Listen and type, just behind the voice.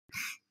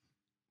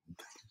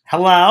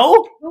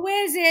Hello? Who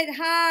is it?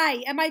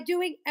 Hi.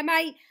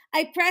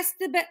 I pressed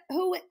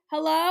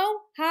hello?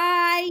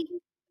 Hi.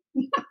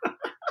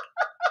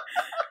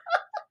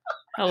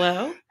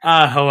 Hello?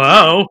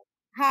 Hello?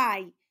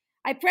 Hi.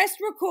 I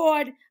pressed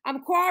record.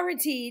 I'm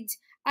quarantined.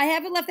 I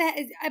haven't left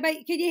can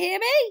you hear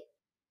me?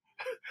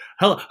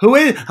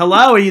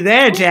 Hello, are you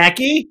there,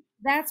 Jackie?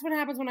 That's what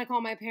happens when I call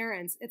my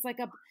parents. It's like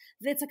a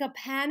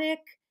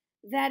panic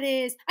that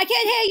is, I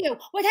can't hear you.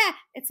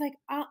 It's like,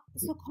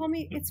 so call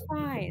me. It's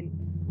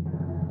fine.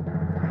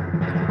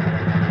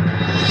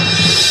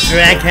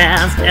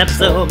 DragCast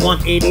episode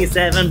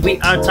 187. We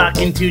are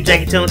talking to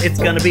Jackie Tohn.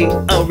 It's gonna be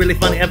a really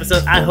funny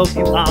episode. I hope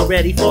you are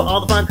ready for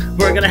all the fun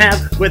we're gonna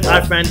have with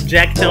our friend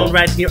Jackie Tohn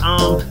right here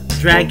on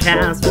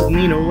DragCast with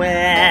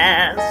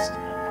NinaWest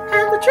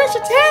and Patricia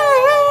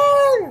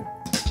Tohn.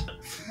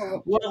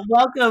 Well,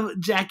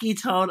 welcome, Jackie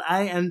Tohn.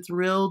 I am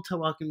thrilled to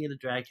welcome you to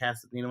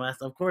DragCast with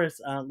NinaWest. Of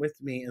course,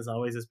 with me, as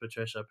always, is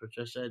Patricia.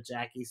 Patricia,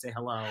 Jackie, say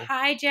hello.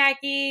 Hi,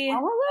 Jackie. Oh,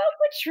 hello,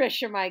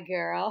 Patricia, my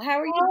girl. How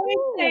are you Excited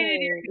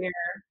doing? you're here.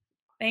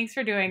 Thanks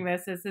for doing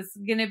this. This is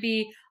going to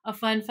be a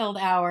fun-filled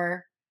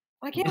hour.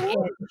 I can't wait.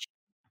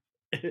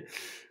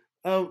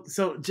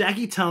 So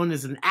Jackie Tohn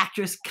is an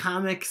actress,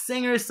 comic,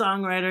 singer,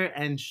 songwriter,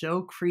 and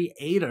show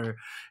creator.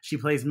 She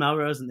plays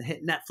Melrose in the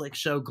hit Netflix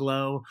show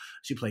Glow.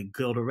 She played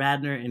Gilda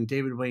Radner in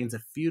David Wayne's A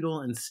Futile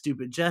and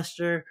Stupid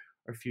Gesture,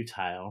 or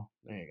Futile.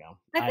 There you go.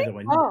 Either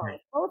one.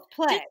 Both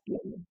play.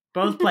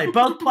 Both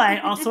play,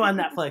 also on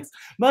Netflix.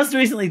 Most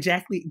recently,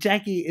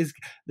 Jackie is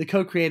the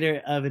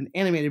co-creator of an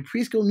animated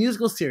preschool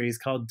musical series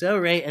called Do,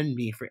 Re, and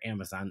Mi for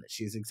Amazon that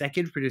she's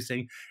executive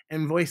producing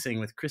and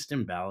voicing with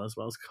Kristen Bell, as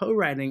well as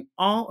co-writing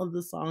all of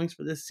the songs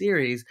for this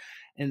series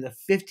in the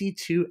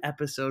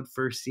 52-episode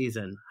first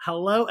season.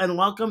 Hello and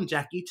welcome,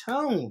 Jackie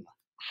Tohn.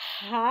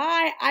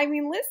 Hi. I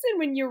mean, listen,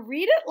 when you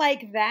read it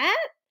like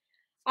that,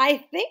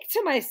 I think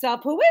to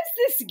myself, who is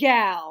this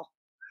gal?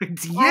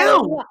 It's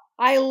you.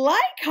 I like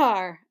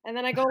her. And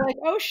then I go like,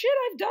 oh shit,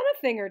 I've done a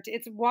thing or two.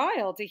 It's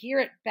wild to hear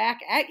it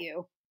back at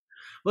you.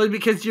 Well,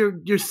 because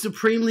you're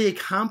supremely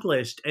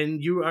accomplished,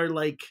 and you are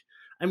like,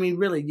 I mean,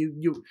 really,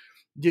 you've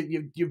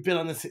been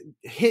on this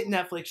hit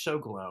Netflix show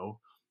Glow.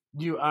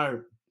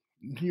 You're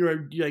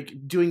like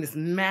doing this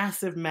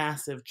massive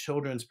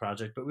children's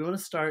project, but we want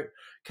to start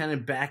kind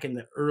of back in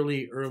the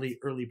early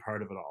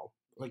part of it all.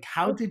 Like,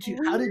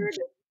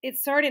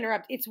 It's sorry to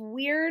interrupt. It's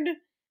weird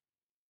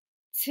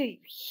to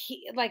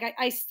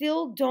I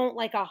still don't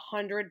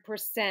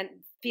 100%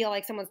 feel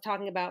like someone's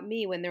talking about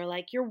me when they're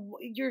like, you're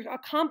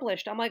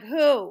accomplished. I'm like,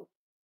 who?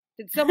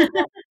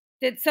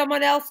 Did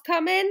someone else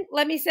come in?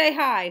 Let me say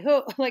hi.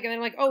 Who? And then I'm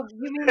like, oh, you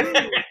mean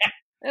me?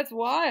 That's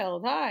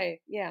wild. Hi.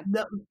 Yeah.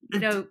 No,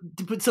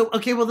 but so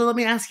okay. Well, then let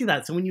me ask you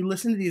that. So when you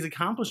listen to these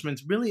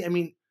accomplishments, really, I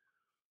mean,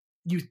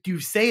 you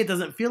say it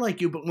doesn't feel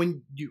like you, but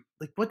when you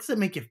what does it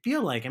make you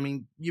feel like? I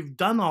mean, you've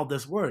done all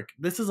this work.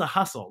 This is a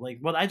hustle. Like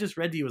what I just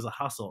read to you is a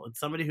hustle. It's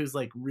somebody who's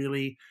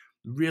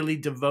really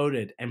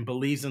devoted and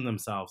believes in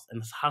themselves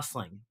and is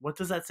hustling. What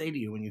does that say to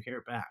you when you hear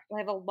it back? I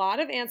have a lot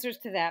of answers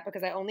to that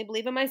because I only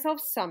believe in myself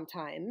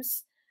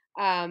sometimes.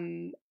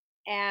 And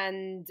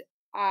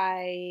but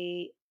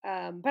I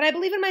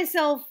believe in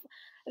myself.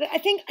 I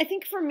think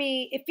for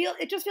me,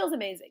 it just feels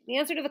amazing. The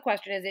answer to the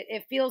question is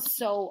it feels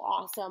so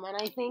awesome. And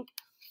I think,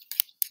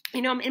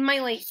 I'm in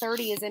my late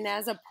 30s, and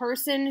as a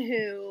person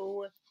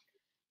who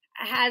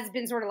has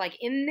been sort of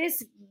in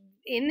this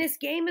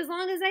game as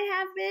long as I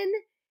have been,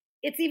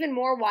 it's even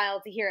more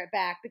wild to hear it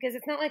back because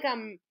it's not like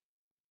I'm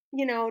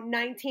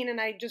 19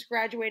 and I just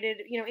graduated,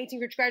 18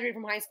 graduated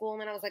from high school,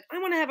 and then I was like, I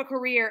want to have a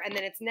career, and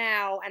then it's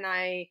now, and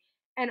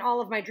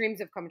all of my dreams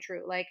have come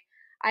true.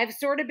 I've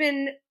sort of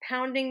been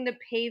pounding the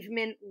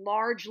pavement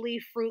largely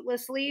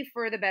fruitlessly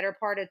for the better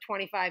part of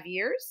 25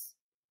 years.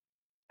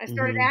 I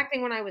started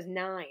acting when I was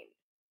 9.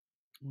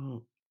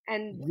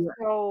 And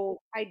so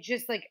I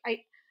just I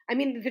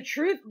mean, the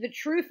truth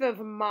of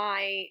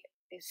my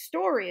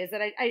story is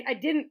that I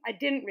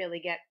didn't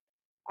really get,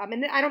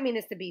 and I don't mean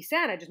this to be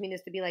sad. I just mean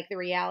this to be the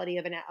reality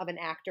of an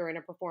actor and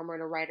a performer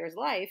and a writer's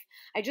life.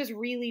 I just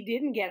really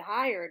didn't get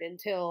hired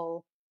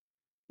until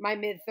my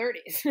mid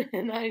 30s,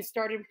 and I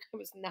started when I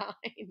was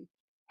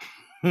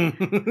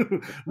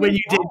 9.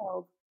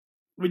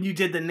 When you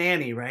did the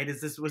nanny, right? I did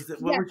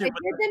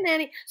the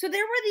nanny. So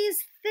there were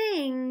these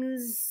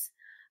things.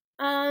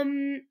 I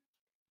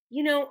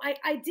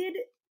did.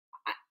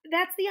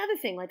 That's the other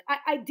thing.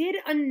 I did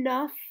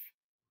enough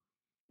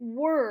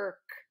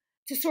work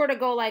to sort of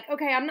go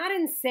okay, I'm not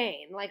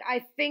insane.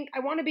 I think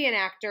I want to be an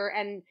actor,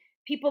 and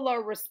people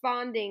are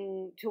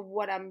responding to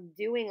what I'm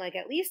doing,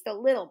 at least a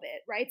little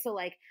bit, right? So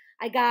I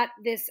got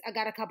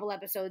a couple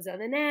episodes of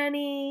The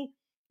Nanny,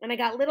 and I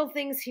got little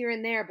things here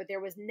and there, but there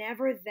was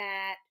never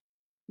that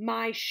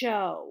my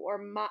show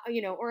or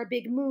or a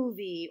big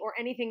movie or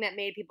anything that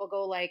made people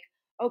go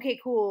okay,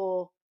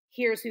 cool,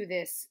 here's who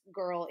this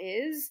girl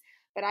is.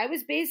 But I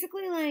was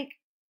basically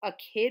a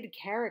kid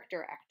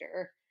character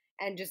actor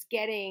and just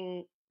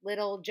getting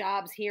little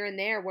jobs here and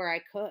there where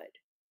I could.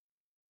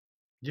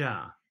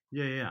 Yeah.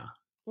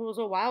 It was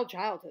a wild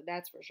childhood,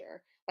 that's for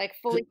sure. Like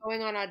fully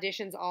going on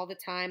auditions all the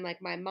time.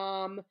 Like my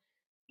mom,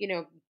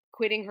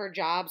 quitting her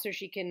job so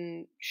she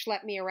can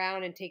schlep me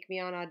around and take me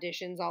on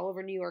auditions all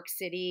over New York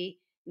City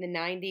in the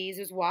 90s. It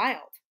was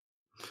wild.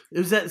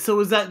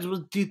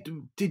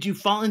 Did you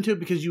fall into it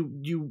because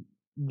you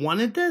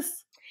wanted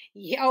this?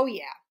 Yeah, oh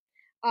yeah.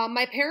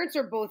 My parents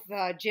are both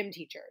gym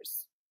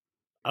teachers.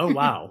 Oh,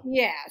 wow.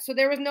 Yeah, so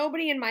there was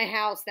nobody in my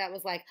house that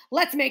was like,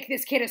 let's make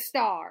this kid a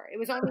star. It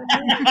was only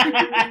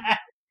me.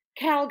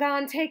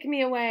 Calgon, take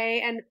me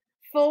away, and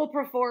full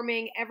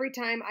performing every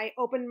time I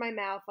opened my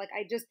mouth. Like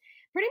I just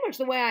pretty much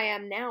the way I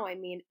am now. I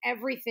mean,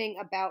 everything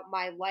about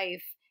my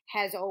life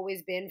has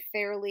always been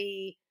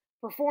fairly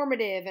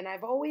performative, and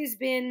I've always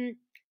been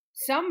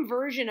some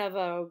version of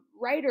a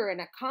writer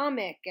and a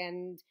comic.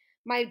 And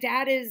my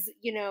dad is,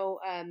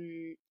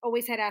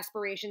 always had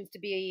aspirations to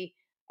be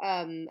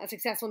a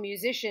successful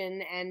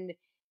musician, and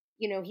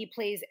he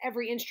plays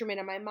every instrument.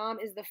 And my mom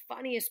is the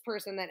funniest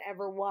person that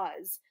ever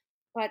was.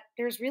 But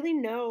there's really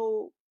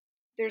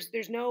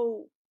there's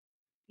no,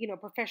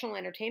 professional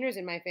entertainers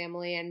in my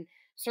family, and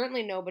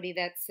certainly nobody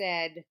that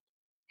said,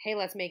 hey,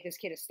 let's make this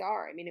kid a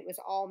star. I mean, it was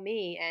all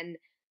me. And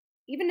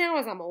even now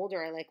as I'm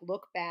older, I like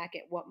look back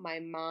at what my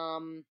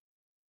mom,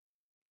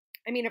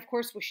 I mean, of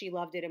course she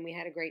loved it and we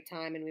had a great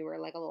time and we were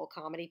like a little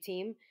comedy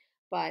team,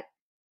 but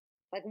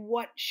like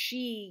what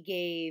she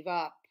gave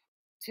up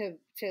to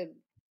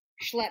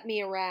schlep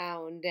me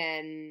around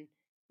and,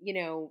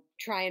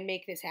 try and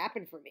make this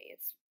happen for me.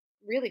 It's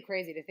really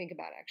crazy to think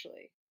about,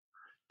 actually.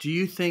 Do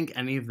you think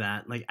any of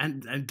that, like,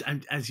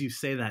 and as you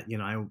say that,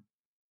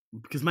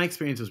 because my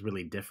experience was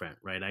really different,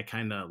 right? I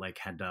kind of like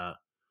had to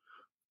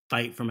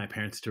fight for my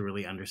parents to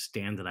really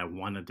understand that I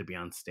wanted to be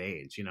on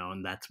stage,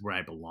 and that's where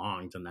I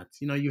belonged. And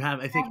that's, you have,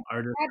 I think,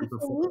 artists and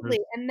performers. Absolutely.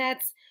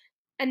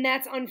 And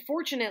that's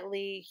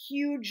unfortunately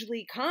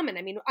hugely common.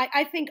 I mean,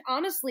 I think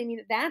honestly, I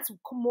mean, that's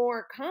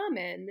more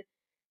common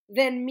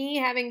than me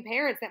having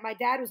parents that my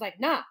dad was like,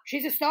 nah,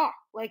 she's a star.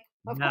 Like,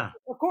 of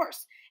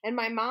course. And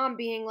my mom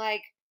being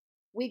like,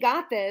 we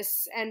got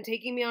this, and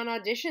taking me on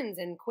auditions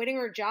and quitting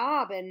her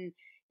job. And,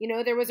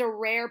 there was a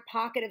rare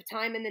pocket of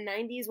time in the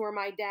 90s where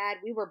my dad,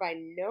 we were by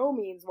no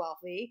means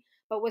wealthy,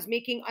 but was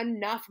making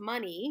enough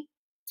money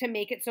to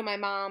make it so my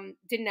mom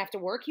didn't have to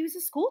work. He was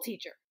a school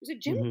teacher. He was a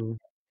gym teacher,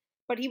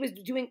 but he was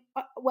doing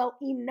well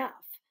enough.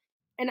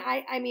 And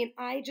I mean,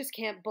 I just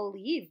can't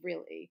believe,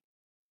 really,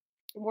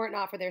 were it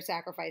not for their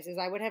sacrifices,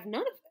 I would have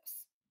none of this.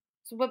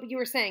 So what you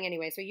were saying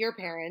anyway, so your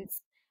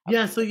parents. So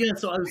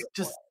I was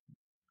just,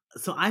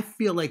 so I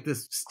feel like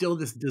this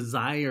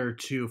desire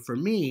for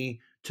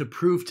me to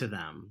prove to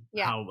them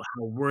how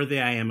worthy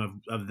I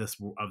am of this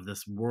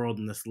world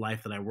and this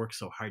life that I work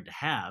so hard to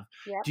have.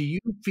 Yep. Do you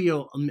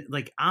feel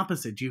like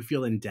opposite? Do you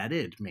feel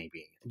indebted?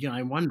 Maybe,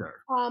 I wonder.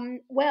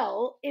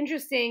 Well,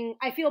 interesting.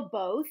 I feel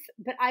both,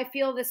 but I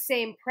feel the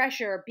same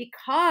pressure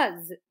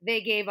because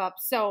they gave up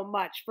so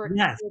much for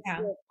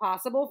it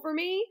possible for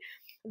me.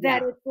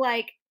 That it's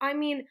like, I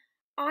mean,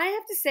 I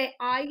have to say,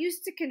 I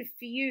used to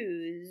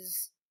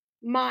confuse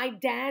my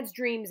dad's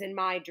dreams and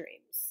my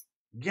dreams.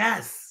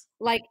 Yes.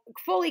 Like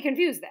fully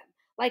confuse them.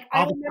 Like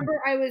I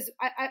remember I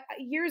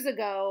years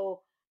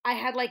ago, I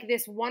had like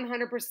this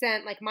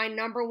 100%, like my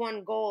number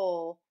one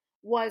goal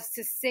was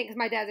to sing, because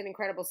my dad's an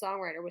incredible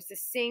songwriter, was to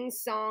sing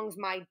songs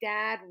my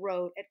dad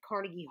wrote at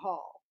Carnegie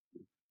Hall.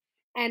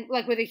 And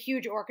like with a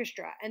huge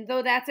orchestra. And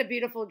though that's a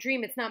beautiful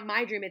dream, it's not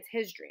my dream, it's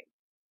his dream.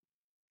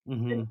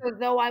 Mm-hmm. And so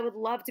though I would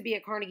love to be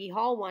at Carnegie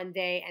Hall one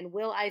day, and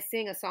will I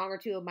sing a song or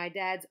two of my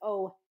dad's?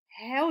 Oh,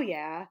 hell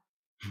yeah.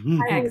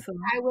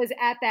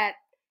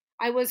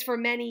 I was for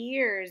many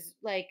years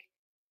like,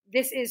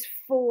 this is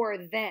for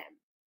them.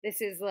 This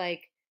is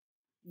like,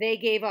 they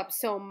gave up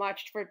so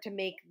much to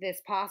make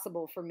this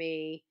possible for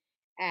me.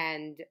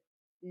 And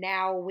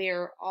now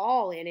we're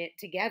all in it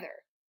together.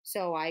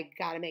 So I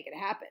got to make it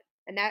happen.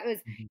 And that was,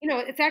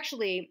 it's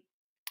actually,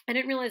 I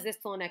didn't realize this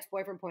till an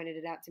ex-boyfriend pointed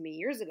it out to me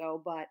years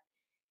ago, but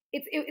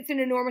it's an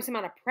enormous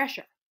amount of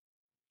pressure.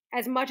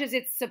 As much as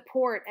it's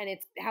support and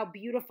it's how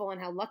beautiful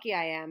and how lucky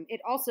I am,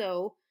 it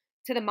also,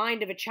 to the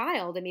mind of a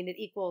child, I mean, it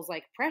equals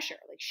like pressure.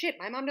 Like, shit,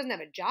 my mom doesn't have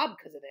a job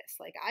because of this.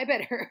 Like, I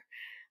better,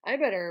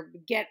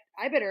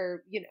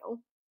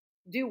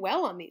 do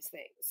well on these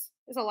things.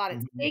 There's a lot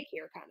at stake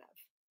here, kind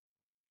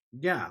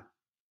of. Yeah.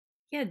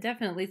 Yeah,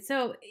 definitely.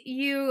 So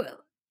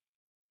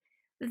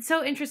it's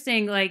so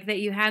interesting, like, that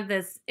you had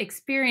this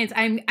experience.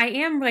 I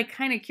am like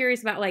kind of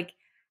curious about like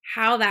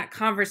how that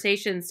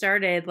conversation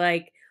started.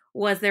 Like,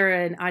 was there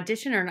an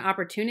audition or an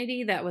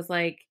opportunity that was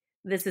like,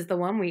 this is the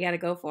one we got to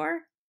go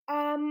for?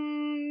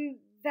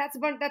 That's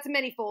a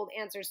manyfold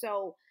answer.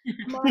 So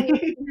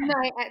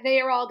they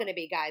are all going to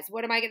be, guys.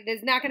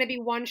 There's not going to be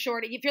one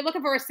short. If you're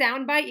looking for a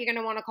sound bite, you're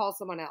going to want to call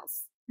someone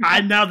else.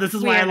 I know. This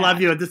is why I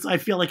love you. I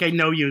feel like I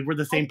know you. We're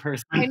the same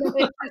person. I know,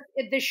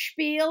 the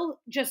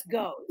spiel just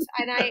goes,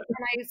 and I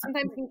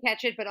sometimes can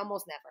catch it, but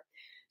almost never.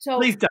 So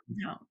please don't.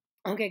 No.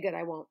 Okay, good.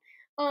 I won't.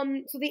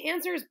 So the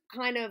answer is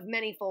kind of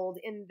manyfold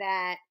in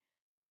that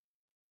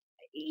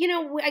you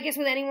know, I guess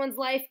with anyone's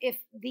life, if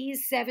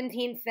these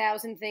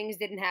 17,000 things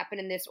didn't happen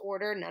in this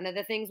order, none of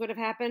the things would have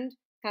happened.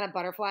 Kind of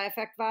butterfly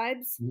effect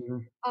vibes.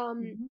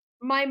 Mhm.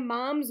 My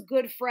mom's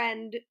good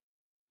friend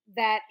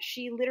that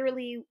she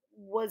literally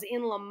was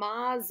in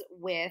Lamaze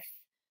with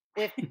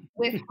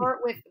her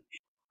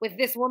with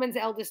this woman's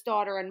eldest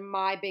daughter and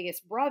my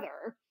biggest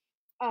brother,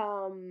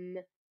 um,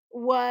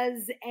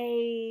 was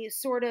a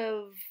sort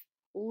of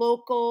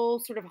local,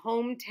 sort of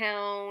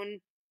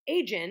hometown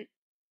agent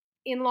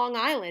in Long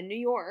Island, New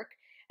York,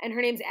 and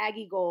her name's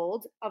Aggie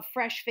Gold of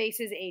Fresh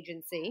Faces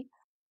Agency.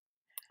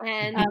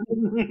 And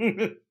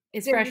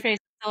Is Fresh Face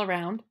still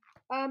around?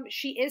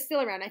 she is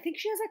still around. I think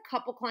she has a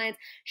couple clients.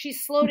 She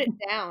slowed it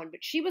down,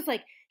 but she was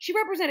like, she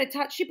represented,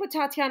 she put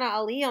Tatiana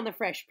Ali on The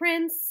Fresh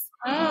Prince.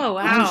 Oh,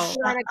 wow.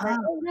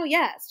 Oh, no,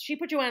 yes. She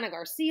put Joanna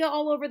Garcia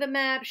all over the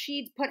map.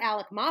 She put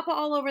Alec Mapa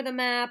all over the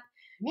map.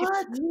 What?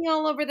 She put me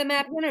all over the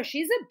map. No,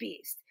 she's a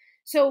beast.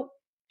 So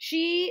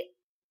she,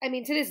 I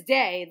mean, to this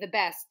day, the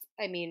best.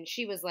 I mean,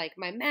 she was like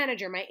my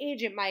manager, my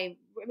agent,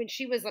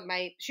 she was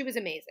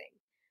amazing.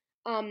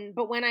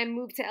 But when I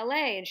moved to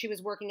LA and she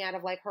was working out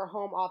of like her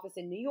home office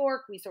in New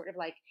York, we sort of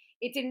like,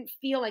 it didn't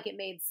feel like it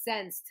made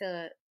sense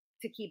to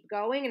keep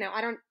going. And now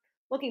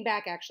looking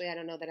back, actually, I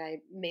don't know that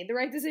I made the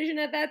right decision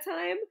at that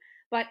time,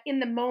 but in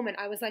the moment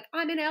I was like,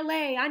 I'm in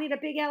LA, I need a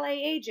big LA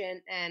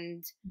agent.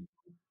 And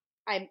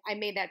I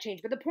made that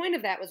change. But the point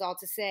of that was all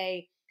to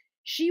say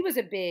she was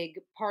a big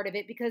part of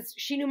it because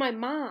she knew my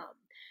mom.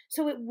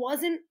 So it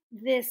wasn't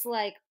this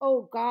like,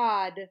 oh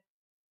God,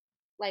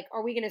 like,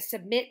 are we going to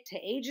submit to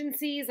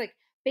agencies? Like,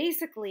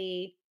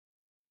 basically,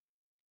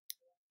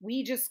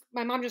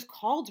 my mom just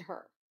called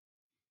her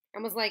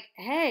and was like,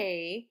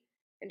 hey.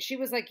 And she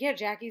was like, yeah,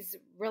 Jackie's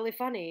really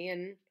funny.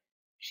 And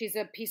she's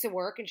a piece of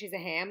work and she's a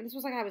ham. And this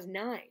was like, I was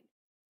 9.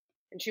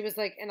 And she was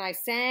like, and I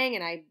sang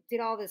and I did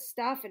all this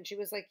stuff. And she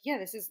was like, yeah,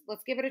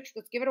 let's give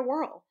it a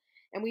whirl.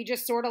 And we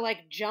just sort of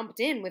like jumped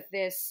in with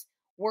this,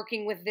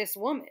 working with this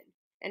woman.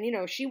 And, you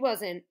know, she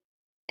wasn't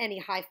any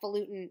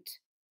highfalutin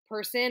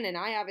person. And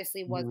I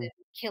obviously wasn't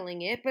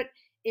killing it, but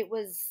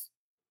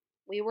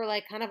we were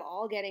like kind of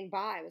all getting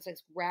by. It was like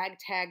this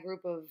ragtag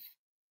group of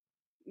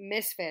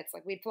misfits.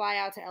 Like we'd fly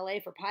out to LA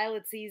for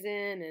pilot season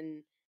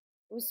and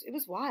it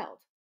was wild.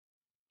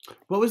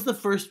 What was the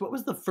first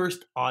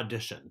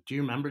audition? Do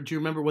you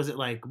remember? Was it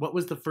like, what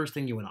was the first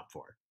thing you went up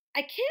for?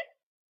 I can't,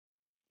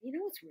 you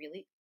know,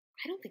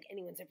 I don't think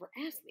anyone's ever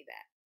asked me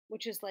that,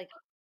 which is like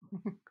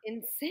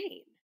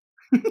insane.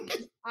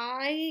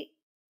 I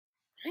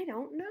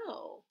don't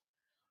know.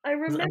 I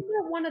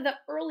remember one of the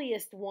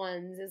earliest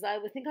ones is I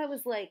would think I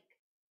was like,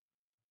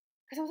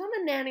 because I was on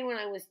The Nanny when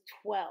I was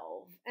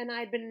 12, and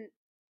I'd been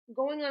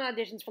going on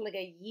auditions for like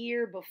a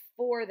year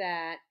before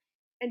that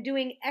and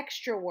doing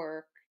extra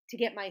work to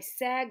get my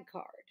SAG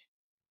card.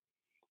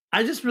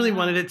 I just really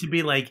wanted it to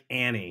be like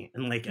Annie,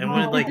 and like I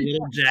wanted like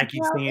little Jackie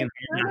singing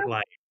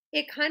like.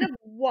 It kind of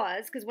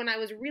was, because when I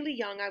was really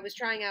young, I was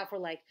trying out for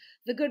like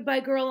The Goodbye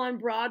Girl on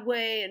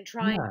Broadway and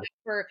trying out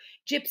for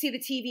Gypsy the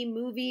TV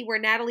movie where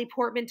Natalie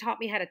Portman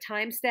taught me how to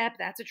time step.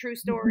 That's a true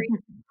story.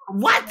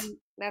 What?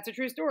 That's a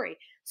true story.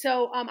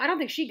 So I don't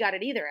think she got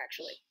it either,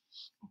 actually.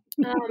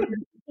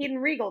 Eden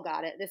Regal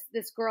got it.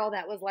 This girl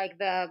that was like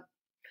the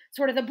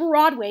sort of the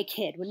Broadway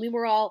kid when we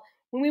were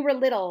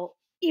little.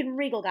 Eden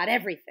Regal got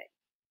everything.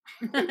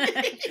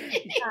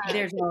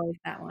 There's always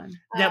that one.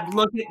 Yeah,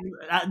 look.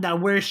 Now,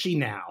 where is she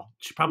now?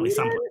 She's probably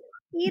someplace.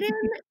 Eden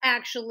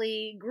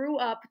actually grew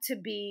up to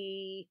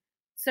be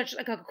such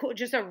like a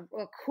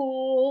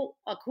cool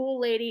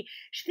lady.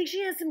 She thinks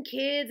she has some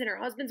kids, and her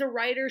husband's a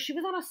writer. She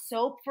was on a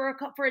soap for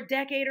a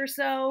decade or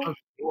so. Oh,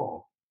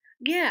 cool.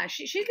 Yeah,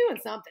 she's doing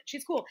something.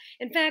 She's cool.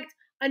 In fact,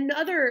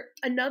 another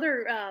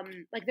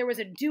like there was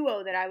a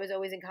duo that I was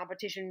always in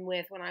competition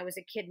with when I was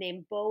a kid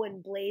named Bo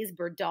and Blaze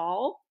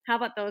Burdall. How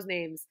about those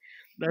names?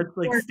 That's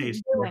like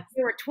station.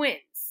 They were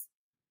twins,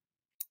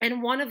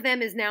 and one of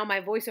them is now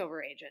my voiceover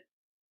agent.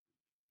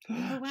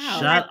 Oh, wow!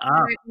 Shut up!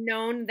 I've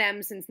known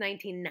them since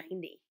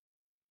 1990.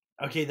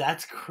 Okay,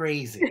 that's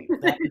crazy.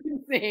 That's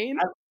insane.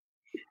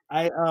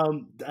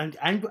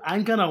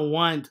 I'm gonna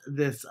want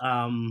this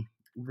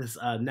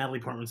Natalie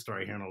Portman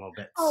story here in a little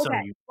bit.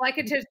 Okay. Well, I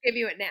could just give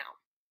you it now.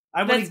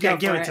 I want to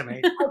give it to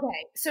me.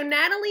 Okay. So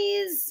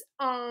Natalie's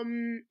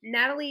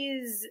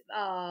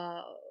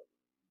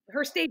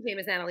her stage name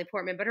is Natalie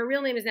Portman, but her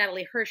real name is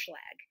Natalie Hirschlag.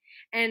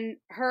 And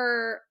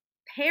her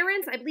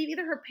parents, I believe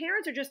either her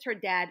parents or just her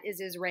dad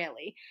is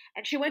Israeli.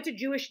 And she went to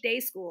Jewish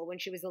day school when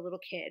she was a little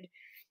kid.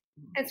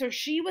 And so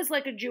she was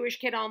like a Jewish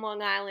kid on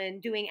Long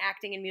Island doing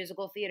acting and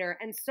musical theater.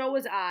 And so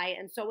was I,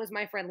 and so was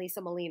my friend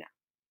Lisa Molina.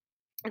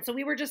 And so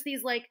we were just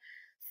these like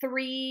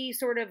 3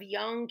 sort of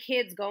young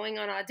kids going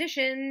on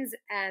auditions,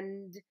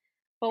 and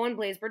Bo and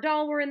Blaze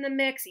Burdall were in the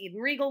mix. Eden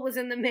Regal was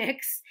in the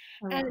mix.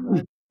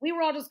 And we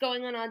were all just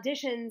going on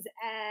auditions.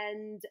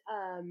 And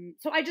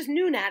so I just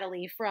knew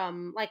Natalie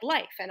from like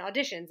life and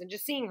auditions and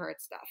just seeing her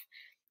at stuff.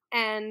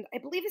 And I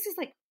believe this is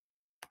like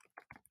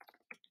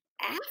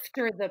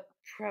after the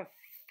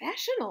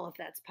professional, if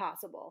that's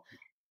possible.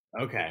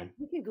 Okay.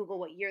 You can Google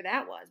what year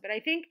that was, but I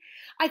think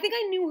I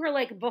knew her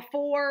like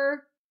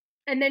before,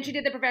 and then she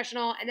did the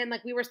professional, and then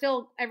like we were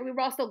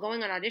all still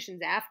going on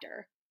auditions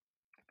after.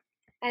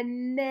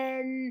 And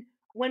then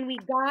when we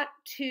got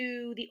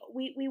to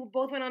we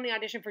both went on the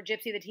audition for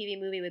Gypsy, the TV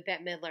movie with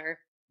Bette Midler.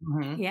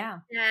 Mm-hmm. Yeah.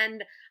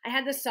 And I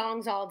had the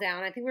songs all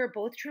down. I think we were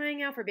both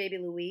trying out for Baby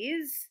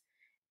Louise,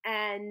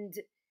 and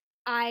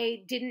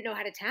I didn't know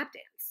how to tap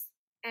dance.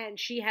 And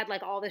she had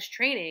like all this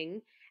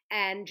training,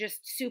 and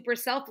just super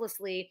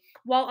selflessly,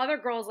 while other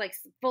girls like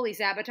fully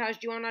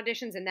sabotaged you on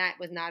auditions, and that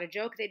was not a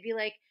joke. They'd be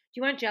like, "Do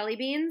you want jelly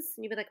beans?"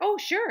 And you'd be like, "Oh,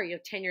 sure." You're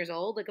 10 years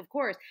old, like of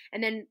course.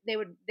 And then they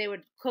would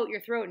coat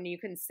your throat, and you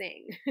couldn't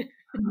sing.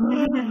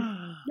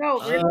 No,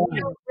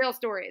 real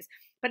stories.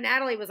 But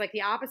Natalie was like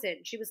the opposite.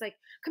 And she was like,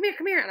 come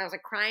here. And I was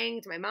like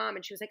crying to my mom,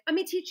 and she was like, let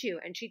me teach you.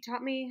 And she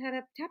taught me how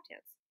to tap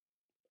dance.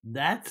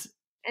 That's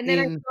And then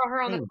I saw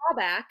her on the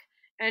callback,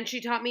 and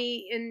she taught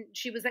me, and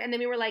she was like, and then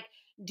we were like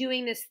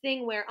doing this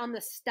thing where on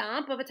the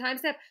stomp of a time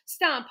step,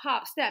 stomp,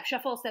 hop, step,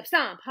 shuffle, step,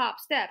 stomp, hop,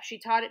 step. She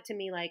taught it to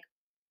me like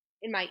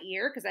in my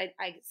ear, because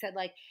I said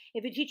like,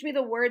 if you teach me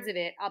the words of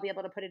it, I'll be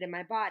able to put it in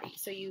my body.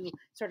 So you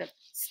sort of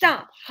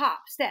stomp,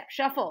 hop, step,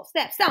 shuffle,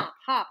 step, stomp,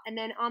 hop, and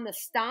then on the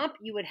stomp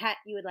you would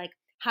like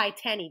high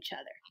 10 each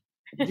other.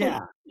 Yeah.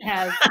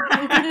 Are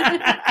you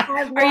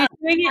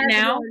doing it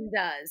now? Everyone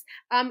does.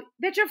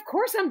 Bitch, of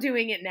course I'm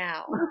doing it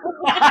now.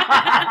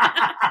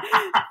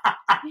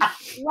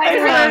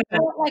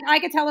 Like I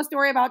could tell a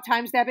story about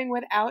time stepping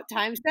without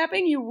time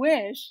stepping. You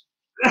wish.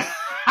 Now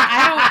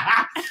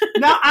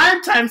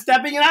I'm time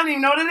stepping and I don't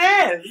even know what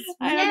it is.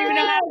 I don't even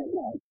know how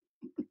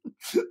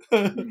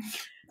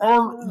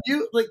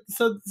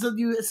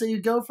to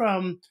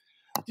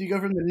you go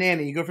from the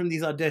nanny, you go from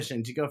these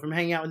auditions, you go from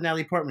hanging out with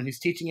Natalie Portman, who's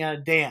teaching you how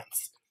to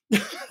dance,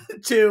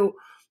 to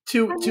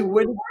where we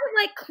weren't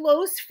like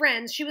close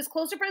friends. She was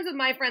closer friends with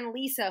my friend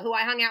Lisa, who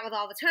I hung out with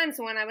all the time.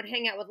 So when I would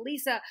hang out with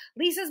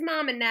Lisa's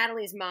mom and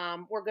Natalie's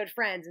mom were good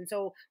friends. And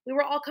so we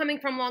were all coming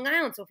from Long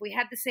Island. So if we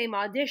had the same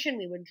audition,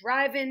 we would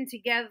drive in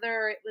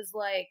together. It was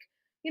like,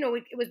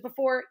 it was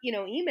before,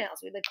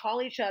 emails. We'd like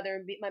call each other,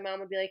 and my mom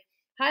would be like,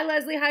 hi,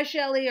 Leslie, hi,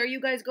 Shelly. Are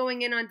you guys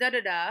going in on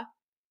da-da-da?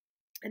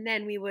 And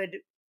then we would,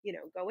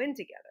 go in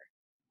together.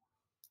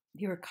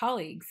 You were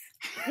colleagues.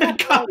 Yeah,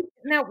 isn't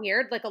that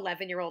weird? Like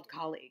 11-year-old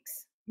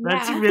colleagues.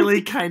 That's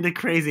really kind of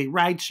crazy.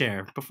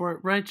 Rideshare.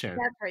 Before rideshare.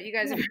 That's right. You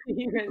guys have heard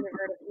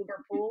of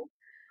Uber Pool?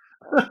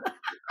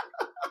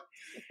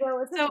 So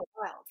it's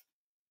wild.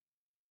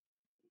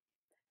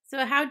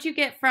 So how'd you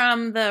get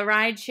from the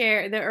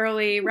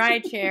early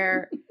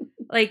rideshare?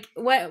 Like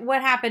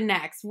what happened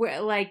next?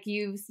 Like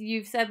you've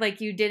said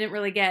like you didn't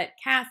really get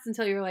cast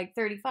until you were like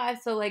 35.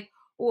 So like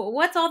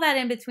what's all that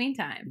in between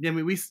time? Yeah, I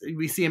mean, we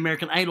see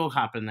American Idol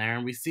happen there,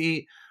 and we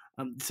see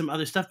some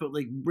other stuff, but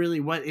like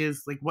really what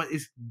is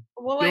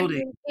well,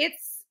 building? I mean,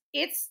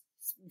 it's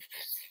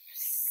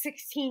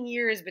 16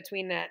 years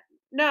between that.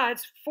 No,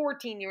 it's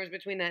 14 years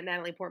between that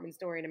Natalie Portman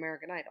story and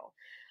American Idol.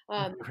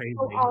 Crazy.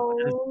 So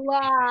a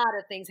lot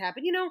of things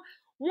happened.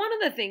 One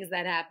of the things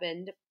that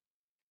happened,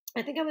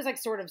 I think I was like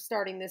sort of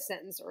starting this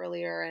sentence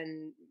earlier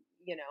and,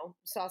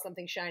 saw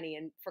something shiny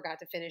and forgot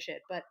to finish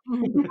it. But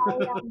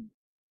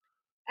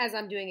as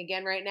I'm doing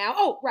again right now.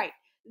 Oh, right.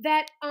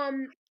 That, I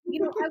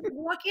was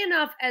lucky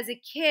enough as a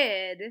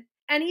kid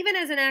and even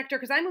as an actor,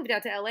 because I moved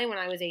out to LA when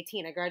I was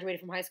 18. I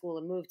graduated from high school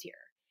and moved here.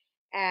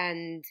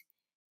 And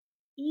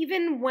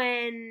even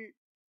when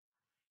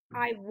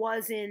I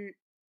wasn't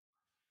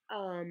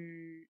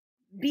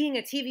being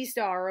a TV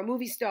star or a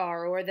movie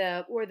star or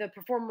the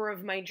performer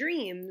of my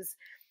dreams,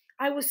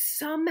 I was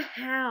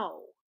somehow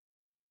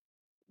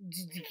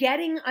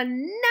getting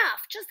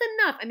just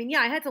enough. I mean,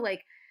 yeah, I had to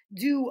like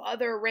do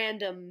other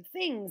random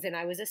things, and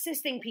I was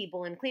assisting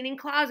people and cleaning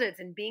closets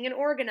and being an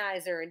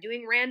organizer and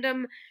doing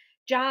random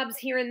jobs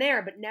here and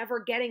there, but never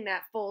getting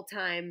that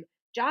full-time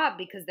job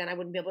because then I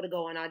wouldn't be able to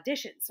go on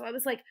auditions. So I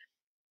was like,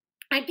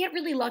 I'd get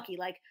really lucky.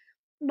 Like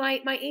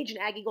my agent,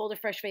 Aggie Golder,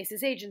 Fresh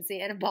Faces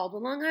Agency out of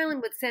Baldwin, Long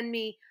Island, would send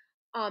me,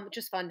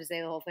 just fun to say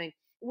the whole thing,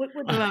 would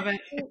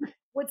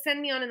send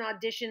me on an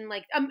audition,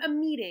 like a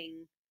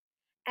meeting.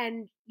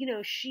 And,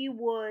 she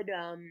would,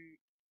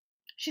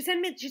 she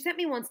sent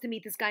me once to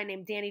meet this guy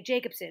named Danny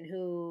Jacobson,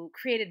 who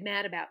created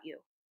Mad About You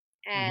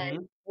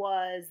and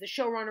was the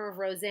showrunner of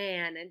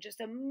Roseanne and just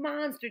a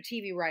monster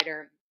TV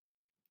writer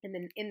in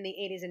the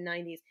 80s and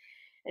 90s.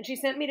 And she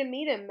sent me to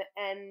meet him,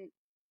 and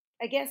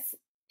I guess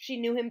she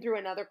knew him through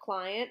another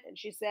client, and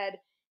she said,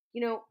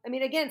 I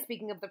mean, again,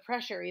 speaking of the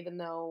pressure, even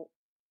though,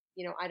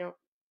 I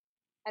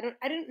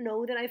didn't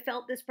know that I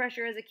felt this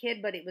pressure as a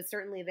kid, but it was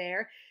certainly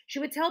there. She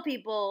would tell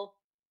people,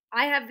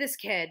 I have this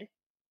kid.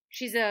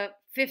 She's a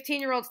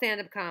 15-year-old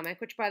stand-up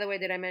comic, which, by the way,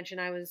 did I mention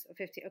I was a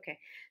 15? Okay.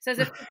 So I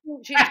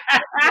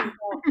have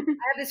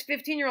this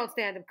 15-year-old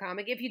stand-up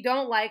comic. If you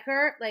don't like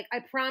her, like, I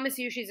promise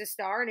you she's a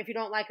star. And if you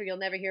don't like her, you'll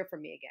never hear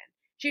from me again.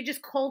 She'd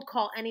just cold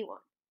call anyone.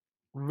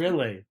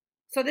 Really?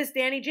 So this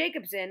Danny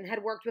Jacobson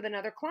had worked with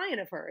another client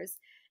of hers.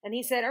 And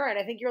he said, all right,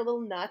 I think you're a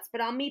little nuts, but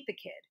I'll meet the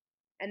kid.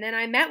 And then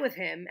I met with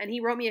him, and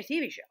he wrote me a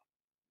TV show.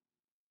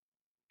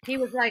 He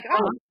was like,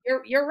 "Oh,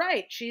 you're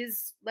right.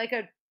 She's like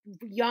a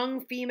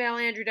young female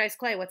Andrew Dice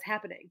Clay. What's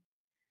happening?"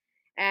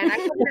 And I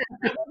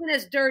wasn't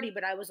as dirty,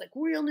 but I was like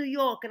real New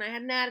York, and I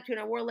had an attitude.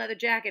 I wore a leather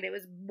jacket. It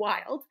was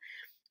wild.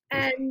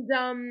 And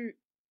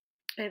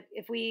if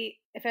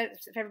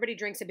everybody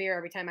drinks a beer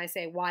every time I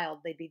say wild,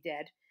 they'd be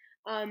dead.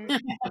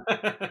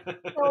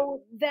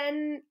 So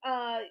then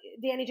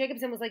Danny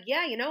Jacobson was like,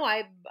 "Yeah,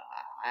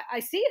 I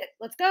see it.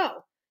 Let's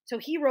go." So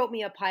he wrote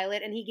me a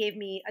pilot, and he gave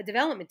me a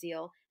development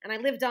deal, and I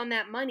lived on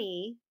that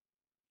money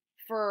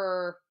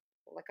for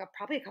like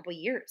probably a couple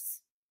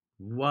years.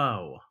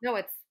 Whoa! No,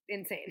 it's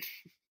insane.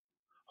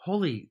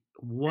 Holy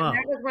whoa! And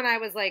that was when I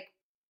was like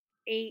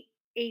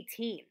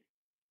 18.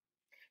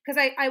 Because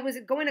I was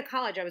going to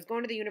college. I was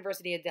going to the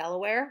University of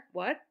Delaware.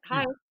 What?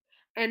 Hi.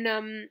 And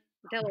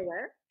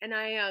Delaware. And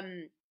I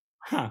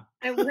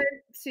went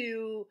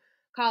to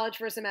college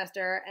for a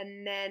semester,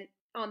 and then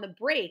on the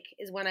break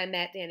is when I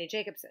met Danny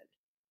Jacobson.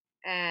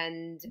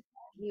 And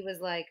he was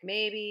like,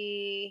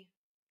 maybe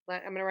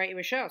I'm going to write you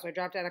a show. So I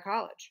dropped out of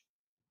college.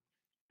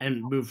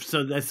 And moved.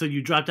 So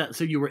you dropped out.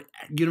 So you were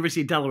at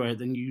University of Delaware,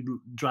 then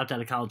you dropped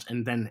out of college,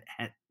 and then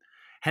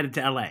headed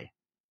to LA.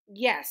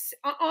 Yes,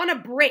 on a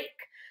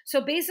break.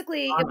 So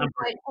basically, it was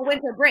like a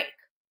winter break.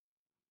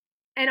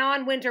 And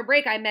on winter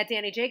break, I met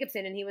Danny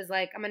Jacobson, and he was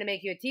like, "I'm going to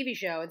make you a TV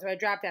show." And so I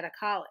dropped out of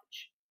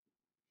college.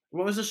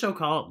 What was the show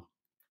called?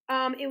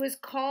 It was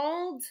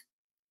called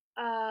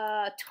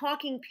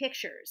Talking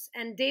Pictures,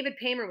 and David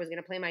Paymer was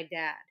going to play my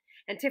dad,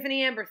 and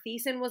Tiffany Amber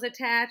Thiessen was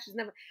attached.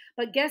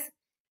 But guess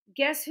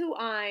who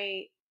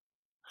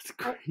That's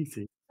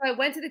crazy. I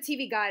went to the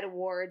TV Guide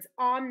Awards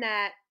on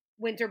that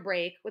winter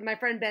break with my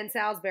friend Ben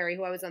Salisbury,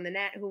 who was on the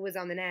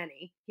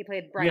Nanny. He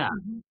played Brian. Yeah.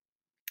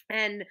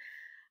 And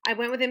I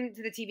went with him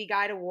to the TV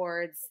Guide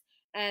Awards,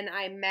 and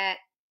I met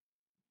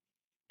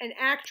an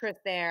actress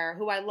there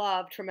who I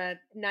loved from a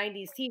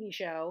 90s TV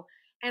show,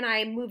 and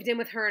I moved in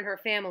with her and her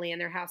family in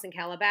their house in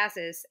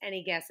Calabasas.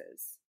 Any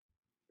guesses?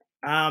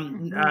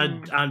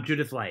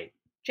 Judith Light.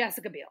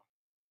 Jessica Biel.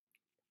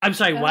 I'm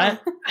sorry,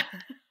 what?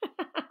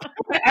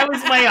 I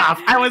was way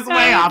off. I was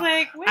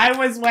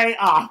way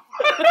off.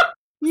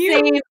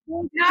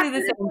 Not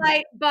Judith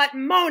Light, but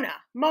Mona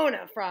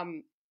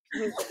from.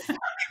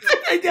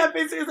 Yeah,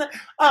 basically,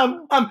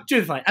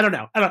 Judith Light. I don't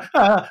know.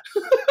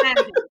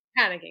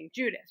 Panicking.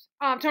 Judith.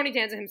 Tony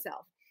Danza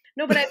himself.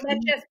 No, but I met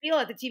Jess Beal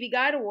at the TV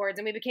Guide Awards,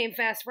 and we became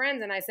fast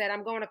friends. And I said,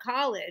 "I'm going to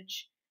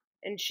college,"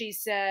 and she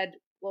said,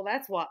 "Well,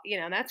 that's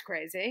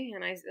crazy."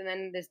 And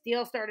then this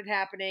deal started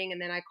happening,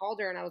 and then I called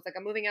her, and I was like,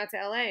 "I'm moving out to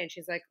LA," and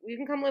she's like, "Well, you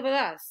can come live with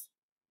us."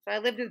 So I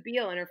lived with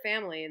Beal and her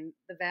family in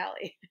the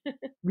Valley.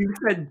 You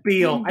said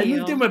Beal. I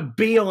moved in with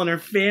Beal and her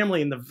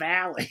family in the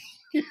Valley.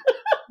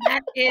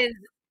 That is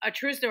a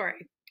true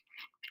story.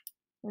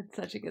 That's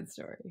such a good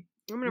story.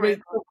 I'm gonna write.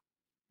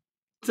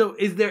 So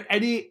is there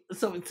any?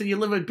 So you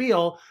live with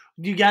Beal.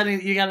 You got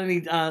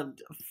any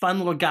fun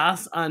little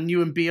goss on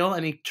you and Beal?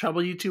 Any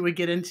trouble you two would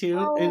get into?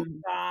 Oh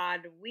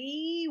God,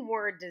 we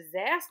were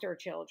disaster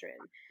children.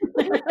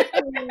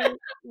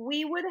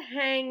 We would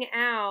hang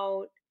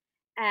out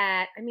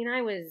at. I mean,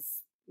 I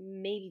was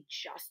maybe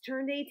just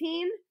turned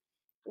 18.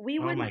 We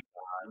would. Oh my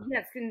God.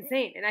 Yes,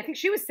 insane. And I think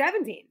she was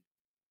 17.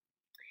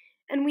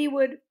 And we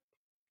would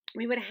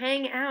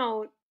hang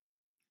out.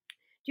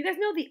 Do you guys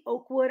know the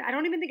Oakwood? I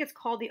don't even think it's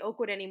called the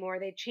Oakwood anymore.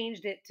 They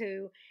changed it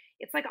to,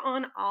 it's like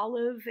on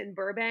Olive in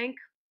Burbank.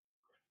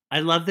 I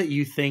love that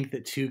you think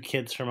that two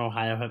kids from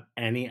Ohio have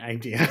any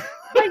idea.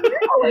 But you're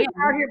always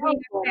out here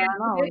being a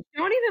fancy.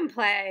 Don't even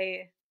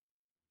play.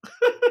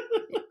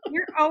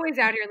 You're always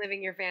out here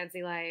living your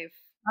fancy life.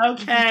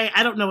 Okay,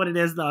 I don't know what it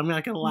is though. I'm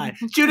not gonna lie.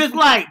 Judith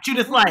Light.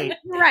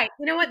 Right.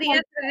 You know what? The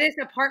answer to this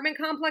apartment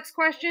complex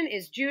question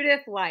is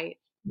Judith Light.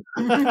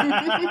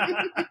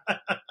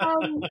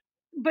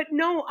 But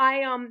no,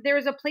 there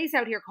was a place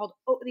out here called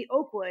the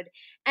Oakwood,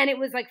 and it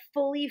was like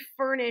fully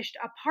furnished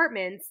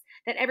apartments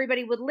that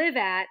everybody would live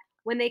at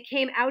when they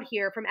came out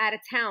here from out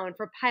of town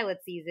for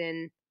pilot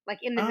season, like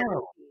in the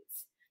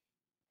 90s.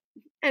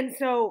 And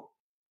so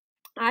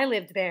I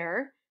lived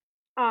there.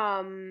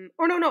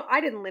 Or no, I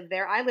didn't live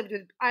there. I lived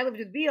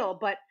with Beal,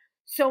 but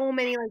so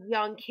many like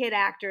young kid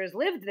actors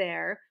lived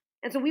there,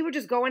 and so we would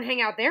just go and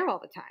hang out there all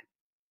the time.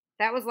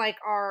 That was like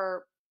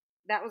our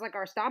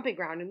stomping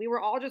ground, and we were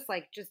all just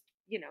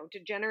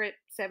degenerate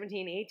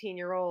 17,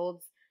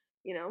 18-year-olds,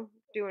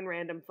 doing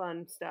random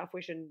fun stuff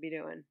we shouldn't be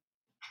doing.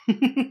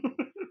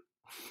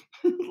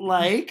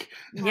 Like?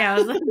 Yeah, I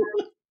was like,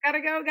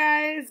 gotta go,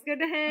 guys. Good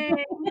to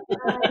hang.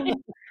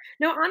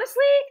 No,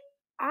 honestly,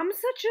 I'm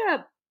such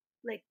a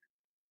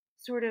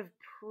sort of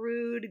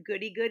prude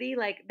goody.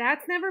 Like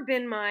that's never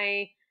been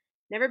a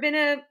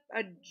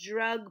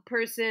drug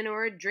person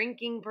or a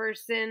drinking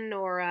person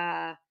or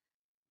a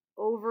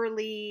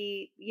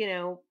overly,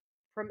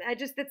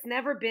 that's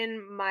never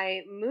been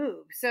my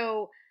move.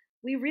 So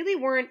we really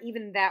weren't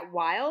even that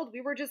wild.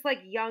 We were just like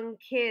young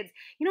kids.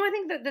 I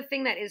think that the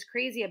thing that is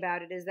crazy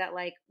about it is that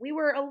like we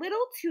were a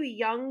little too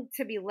young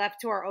to be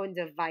left to our own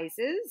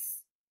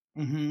devices.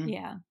 Mm-hmm.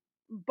 Yeah.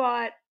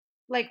 But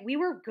like we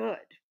were good.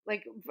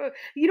 Like,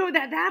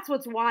 that's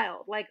what's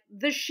wild. Like,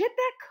 the shit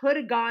that could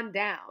have gone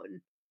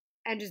down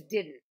and just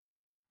didn't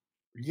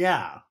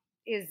Yeah.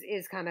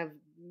 is kind of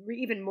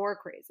even more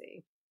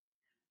crazy.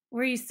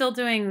 Were you still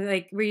doing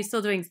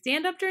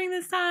stand up during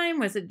this time?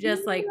 Was it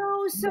just like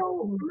No,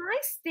 so my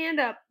stand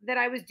up that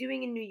I was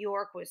doing in New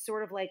York was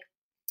sort of like,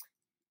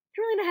 I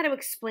don't really know how to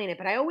explain it,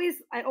 but I always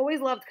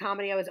loved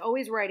comedy. I was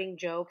always writing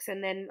jokes,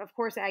 and then of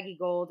course Aggie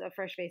Gold of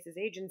Fresh Faces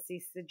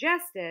Agency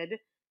suggested,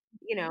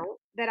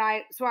 that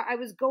I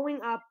was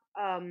going up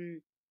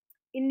in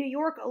New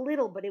York a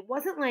little, but it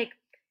wasn't like,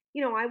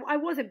 I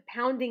wasn't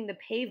pounding the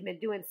pavement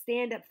doing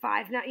stand up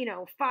 5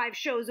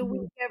 shows a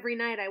week every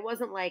night. I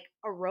wasn't like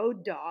a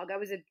road dog. I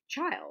was a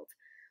child,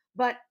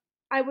 but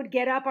I would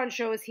get up on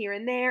shows here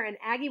and there, and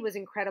Aggie was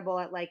incredible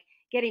at like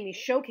getting me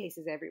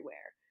showcases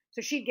everywhere.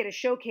 So she'd get a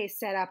showcase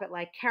set up at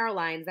like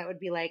Caroline's that would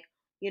be like,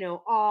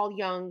 all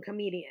young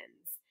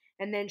comedians.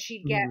 And then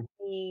she'd get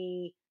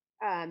me,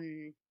 I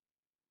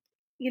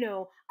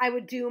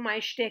would do my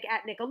shtick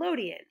at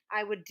Nickelodeon.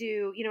 I would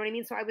do, you know what I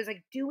mean? So I was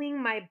like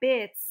doing my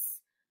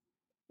bits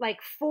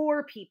like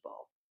for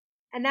people.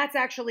 And that's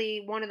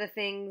actually one of the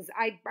things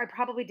I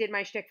probably did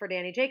my shtick for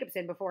Danny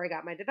Jacobson before I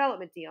got my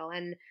development deal.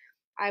 And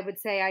I would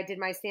say I did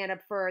my stand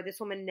up for this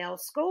woman, Nell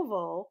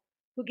Scoville,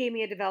 who gave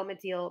me a development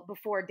deal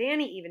before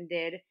Danny even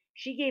did.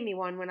 She gave me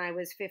one when I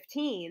was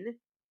 15,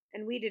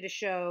 and we did a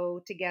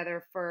show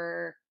together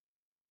for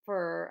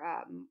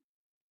I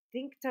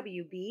think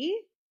WB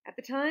at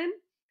the time.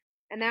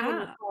 And that one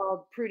was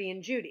called Prudy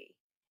and Judy.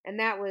 And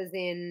that was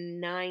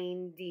in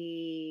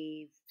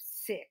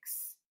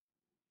 96.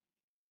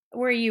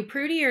 Were you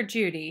Prudy or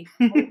Judy?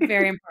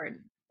 Very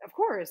important. Of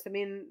course. I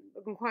mean,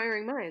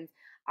 inquiring minds.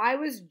 I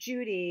was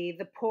Judy,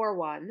 the poor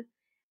one,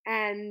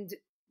 and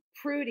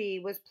Prudy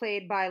was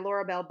played by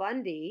Laura Bell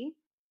Bundy.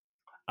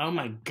 Oh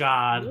my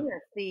God. I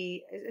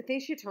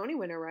think she's a Tony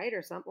winner, right?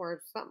 Or something.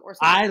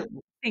 I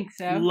think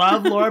so.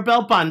 Love Laura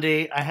Bell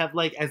Bundy. I have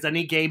like, as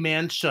any gay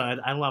man should.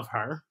 I love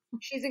her.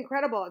 She's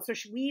incredible. So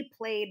we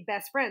played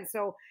best friends.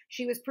 So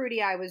she was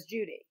Prudy, I was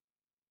Judy.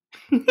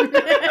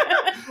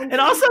 And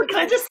also, can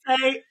I just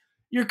say,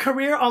 your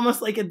career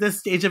almost like at this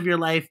stage of your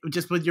life,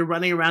 just when you're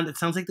running around, it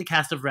sounds like the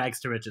cast of Rags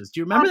to Riches.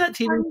 Do you remember that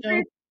TV show?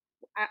 I'm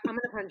going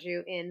to punch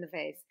you in the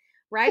face.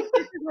 Rags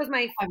to Riches was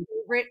my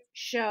favorite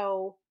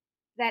show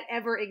that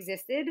ever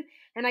existed.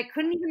 And I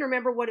couldn't even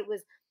remember what it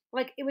was.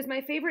 Like, it was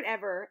my favorite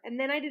ever. And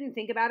then I didn't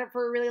think about it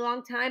for a really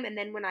long time. And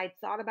then when I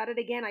thought about it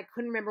again, I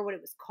couldn't remember what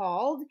it was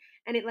called.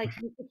 And it like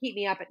used to keep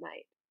me up at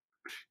night.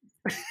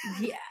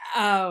 Yeah.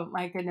 Oh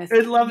my goodness. I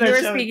love that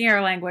You're show. speaking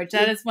our language.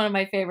 That is one of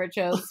my favorite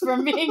shows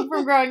from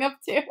growing up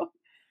too.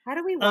 How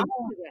do we watch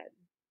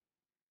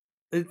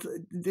it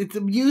again? It's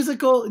a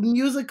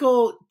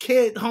musical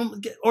kid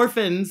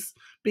orphans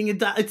being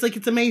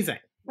it's amazing.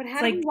 But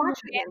how do we watch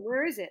it again?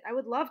 Where is it? I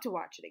would love to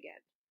watch it again.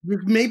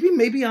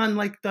 Maybe on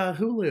like the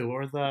Hulu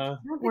or the.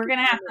 We're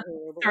gonna have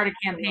to start a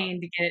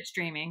campaign to get it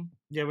streaming.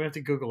 Yeah, we have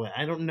to Google it.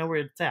 I don't know where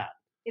it's at.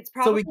 It's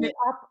probably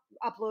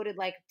uploaded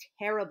like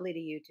terribly to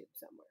YouTube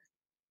somewhere.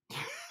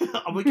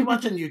 We can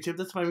watch on YouTube.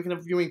 That's fine. We can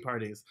have viewing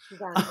parties.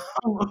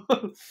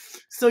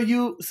 So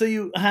you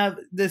have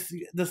this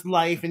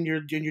life, and you're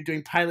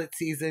doing pilot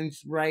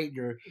seasons, right?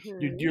 You're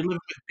living with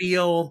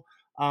Beal.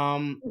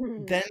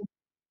 Then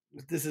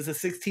this is a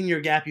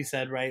 16-year gap, you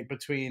said, right,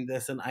 between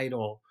this and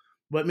Idol.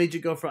 What made you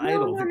go for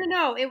Idol?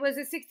 No. It was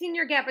a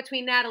 16-year gap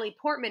between Natalie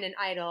Portman and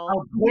Idol.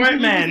 Oh,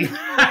 Portman. Wait.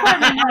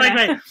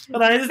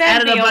 But I just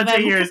added a bunch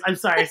of years. I'm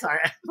sorry.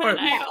 But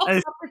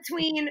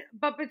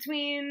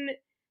between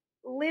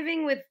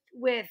living with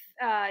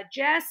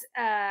Jess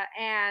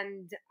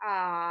and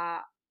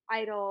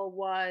Idol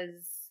was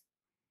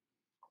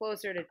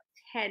closer to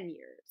 10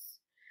 years.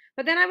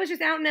 But then I was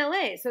just out in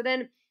LA. So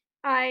then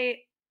I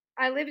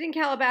lived in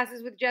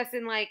Calabasas with Jess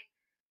in like,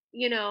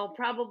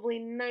 probably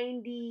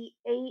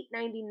 98,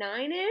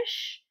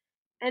 99-ish.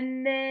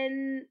 And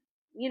then,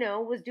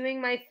 was doing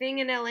my thing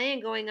in LA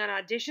and going on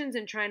auditions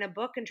and trying to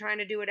book and trying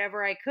to do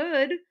whatever I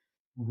could.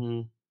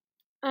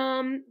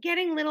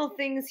 Getting little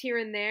things here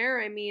and there.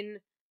 I mean,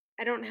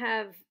 I don't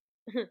have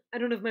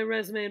my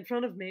resume in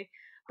front of me,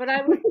 but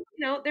I was,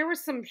 there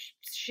was some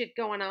shit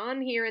going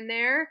on here and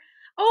there.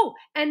 Oh,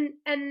 and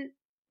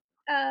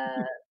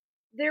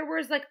there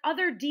was like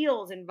other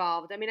deals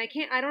involved. I mean, I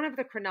don't have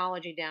the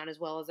chronology down as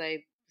well as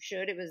I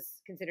should.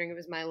 Considering it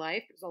was my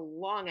life. It was a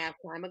long ass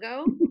time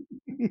ago.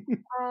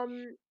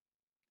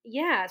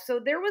 Yeah. So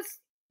there was,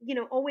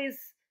 always,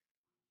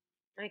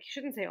 I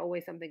shouldn't say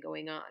always something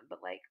going on,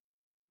 but like,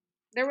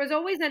 there was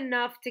always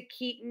enough to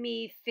keep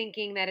me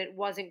thinking that it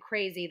wasn't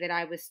crazy that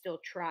I was still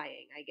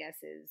trying, I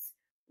guess is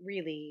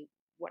really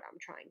what I'm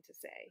trying to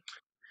say.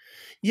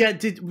 Yeah.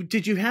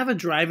 Did you have a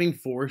driving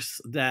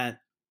force that,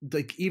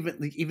 like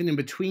even in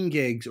between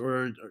gigs,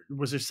 or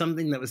was there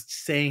something that was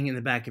saying in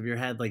the back of your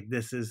head, like,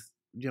 this is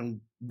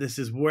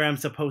where I'm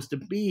supposed to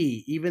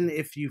be, even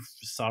if you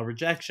saw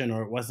rejection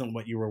or it wasn't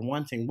what you were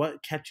wanting?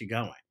 What kept you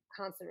going?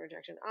 Constant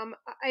rejection.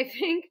 I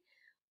think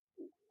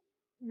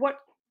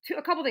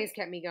a couple things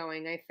kept me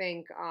going. I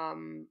think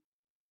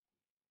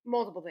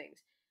multiple things.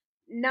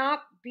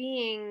 not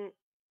being,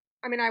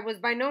 I mean, I was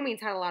by no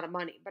means had a lot of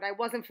money, but I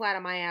wasn't flat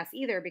on my ass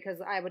either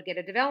because I would get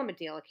a development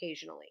deal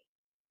occasionally.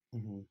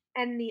 Mhm.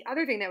 And the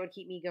other thing that would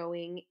keep me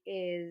going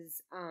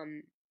is,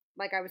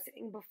 like I was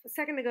saying a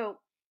second ago,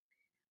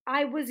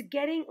 I was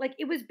getting like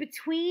it was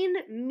between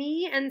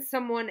me and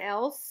someone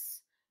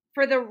else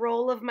for the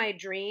role of my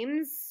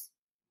dreams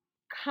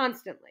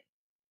constantly.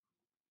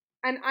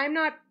 And I'm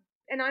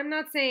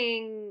not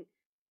saying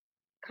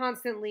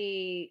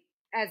constantly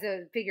as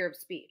a figure of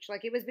speech.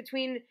 Like it was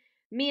between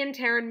me and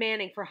Taryn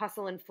Manning for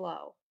Hustle and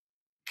Flow.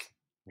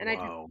 And I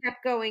just Wow.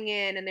 kept going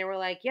in and they were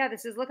like, "Yeah,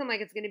 this is looking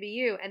like it's going to be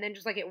you." And then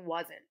just like it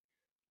wasn't.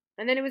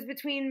 And then it was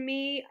between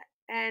me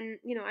and,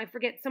 I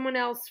forget someone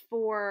else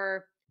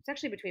for it's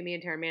actually between me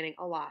and Taryn Manning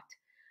a lot.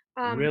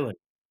 Um Really?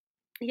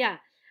 Yeah.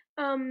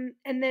 And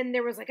then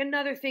there was like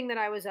another thing that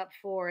I was up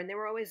for, and they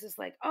were always just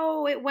like,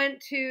 oh, it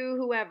went to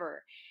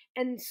whoever.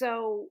 And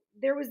so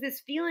there was this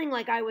feeling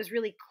like I was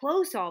really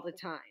close all the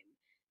time.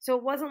 So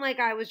it wasn't like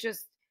I was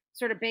just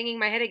sort of banging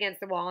my head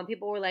against the wall and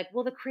people were like,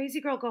 will the crazy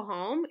girl go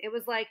home? It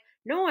was like,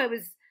 no, I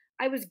was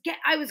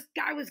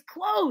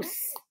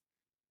close.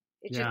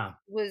 It just Yeah.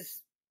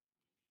 was,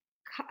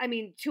 I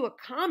mean, to a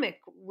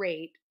comic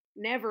rate,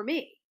 never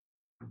me.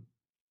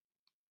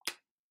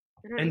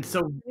 And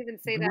so, don't even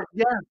say that.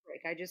 yeah.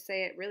 I just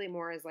say it really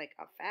more as like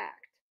a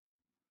fact.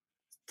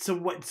 So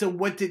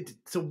what did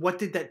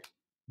that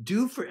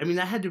do for? I mean,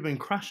 that had to have been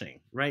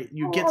crushing, right?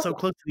 You get so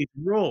close to these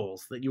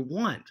roles that you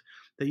want,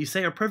 that you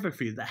say are perfect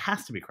for you. That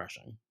has to be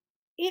crushing.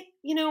 It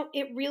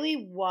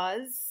really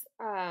was.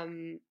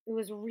 It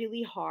was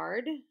really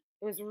hard. It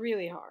was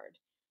really hard.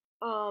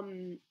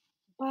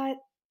 But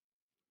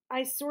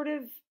I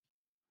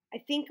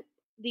think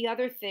the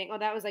other thing,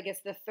 that was, I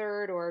guess, the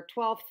third or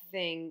 12th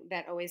thing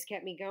that always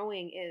kept me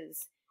going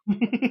is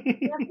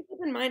you have to keep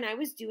in mind, I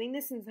was doing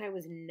this since I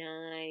was 9.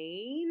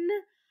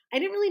 I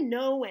didn't really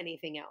know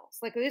anything else.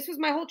 Like, this was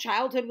my whole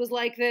childhood was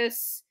like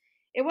this.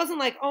 It wasn't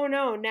like, oh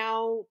no,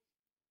 now,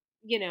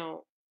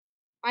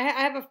 I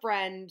have a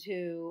friend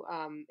who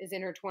is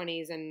in her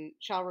 20s and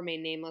shall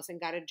remain nameless and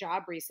got a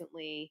job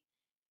recently.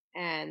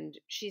 And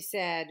she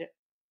said,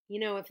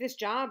 if this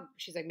job,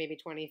 she's like maybe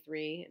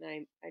 23,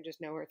 and I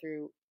just know her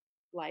through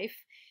life.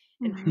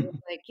 And she was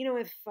like,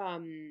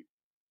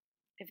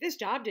 if this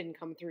job didn't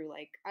come through,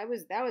 like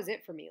that was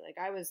it for me. Like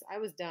I was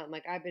done.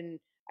 Like I've been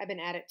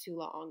at it too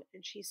long.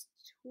 And she's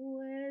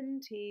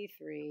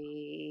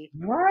 23.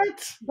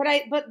 What?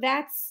 But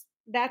that's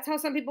how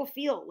some people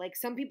feel. Like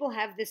some people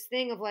have this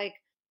thing of like,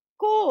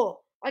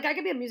 cool. Like I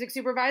could be a music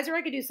supervisor.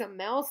 I could do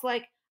something else.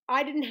 Like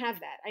I didn't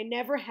have that. I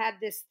never had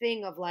this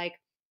thing of like,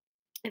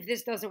 if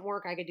this doesn't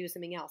work, I could do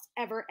something else.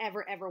 Ever,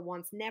 ever, ever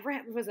once. Never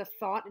was a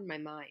thought in my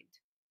mind.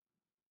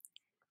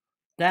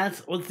 That's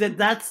what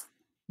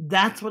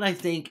I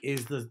think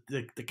is the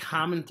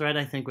common thread.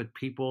 I think with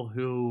people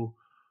who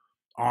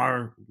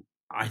are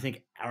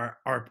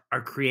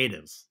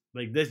creatives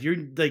like this. You're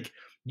like,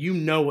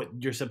 what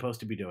you're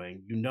supposed to be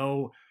doing. You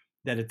know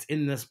that it's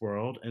in this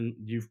world, and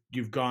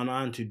you've gone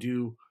on to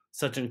do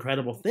such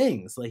incredible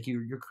things. Like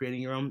you're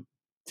creating your own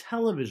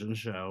television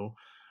show,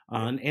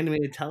 an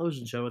animated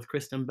television show with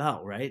Kristen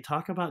Bell, right?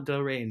 Talk about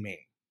Do Re and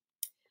Me.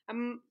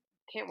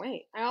 Can't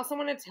wait. I also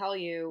want to tell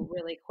you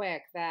really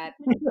quick that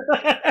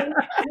I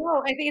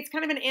think it's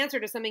kind of an answer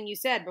to something you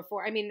said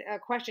before. I mean, a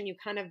question you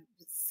kind of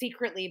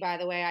secretly, by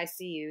the way, I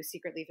see you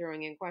secretly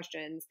throwing in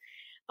questions.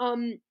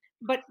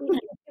 But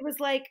it was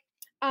like,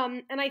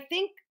 and I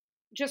think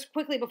just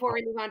quickly before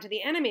we move on to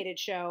the animated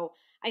show,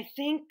 I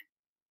think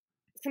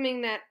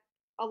something that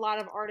a lot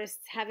of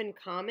artists have in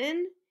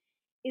common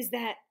is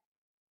that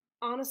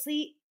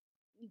honestly,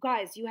 you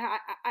guys,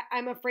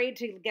 I'm afraid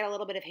to get a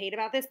little bit of hate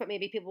about this, but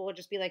maybe people will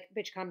just be like,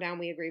 bitch, calm down.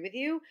 We agree with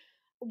you.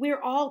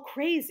 We're all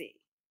crazy.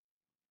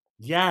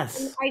 Yes.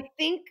 And I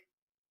think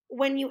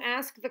when you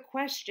ask the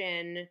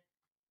question,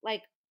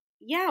 like,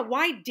 yeah,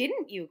 why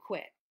didn't you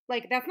quit?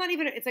 Like, that's not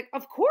even, it's like,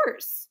 of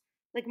course.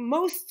 Like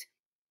most,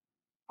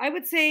 I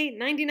would say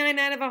 99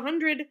 out of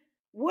 100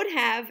 would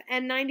have,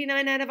 and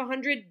 99 out of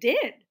 100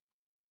 did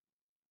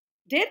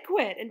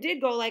quit and did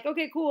go like,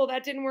 okay, cool,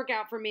 that didn't work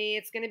out for me.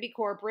 It's going to be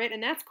corporate,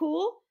 and that's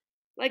cool.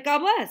 Like, God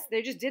bless.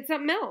 They just did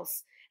something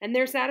else, and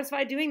they're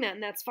satisfied doing that,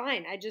 and that's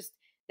fine.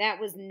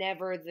 That was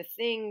never the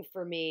thing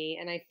for me,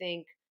 and I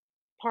think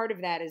part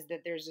of that is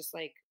that there's just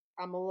like,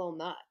 I'm a little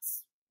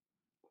nuts.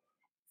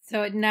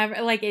 So it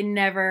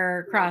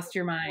never crossed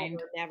your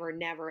mind.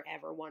 Never,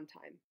 ever one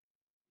time.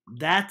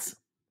 That's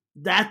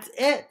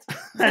it.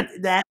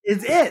 that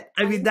is it.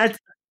 I mean, that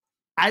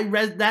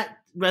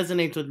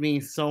resonates with me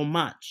so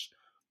much.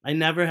 I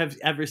never have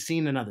ever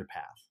seen another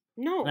path.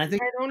 No, I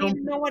don't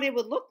even know what it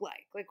would look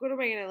like. Like, what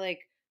am I going to like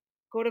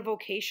go to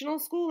vocational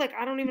school? Like,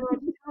 I don't even know what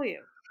to tell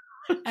you.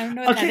 I don't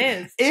know what that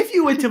is. If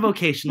you went to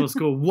vocational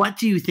school, what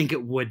do you think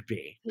it would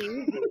be?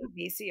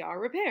 VCR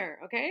repair,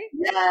 okay?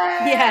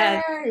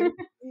 Yes.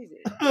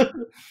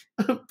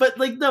 But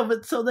like, no,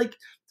 but so like,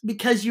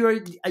 because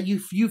you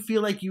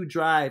feel like you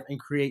drive and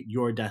create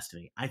your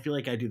destiny. I feel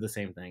like I do the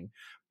same thing.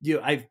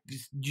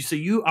 so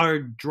you are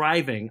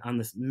driving on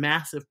this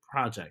massive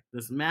project,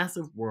 this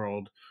massive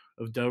world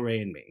of Do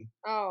Re and Me.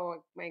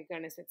 Oh my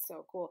goodness, it's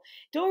so cool.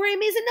 Do Re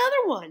Mi's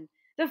another one.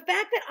 The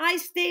fact that I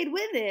stayed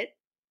with it,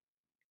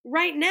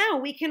 right now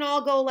we can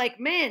all go like,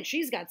 man,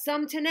 she's got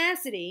some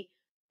tenacity.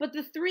 But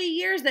the 3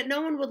 years that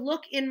no one would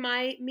look in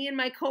me and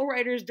my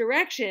co-writer's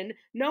direction,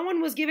 no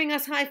one was giving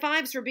us high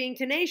fives for being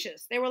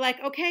tenacious. They were like,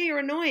 okay, you're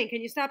annoying.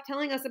 Can you stop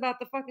telling us about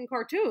the fucking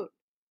cartoon?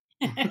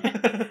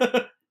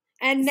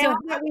 And now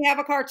that we have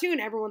a cartoon,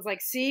 everyone's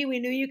like, see, we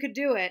knew you could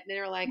do it. And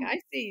they're like, I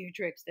see you,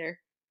 trickster.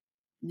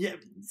 Yeah.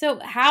 So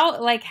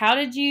how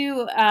did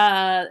you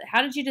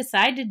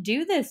decide to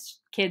do this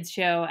kids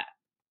show?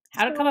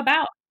 How did it come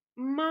about?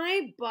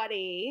 My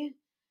buddy,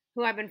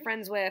 who I've been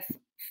friends with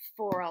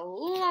for a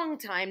long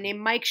time, named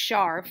Mike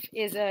Scharf,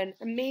 is an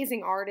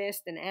amazing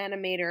artist and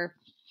animator.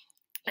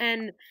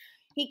 And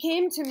he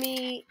came to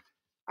me,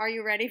 are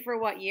you ready for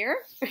what year?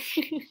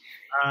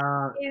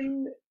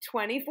 In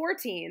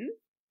 2014.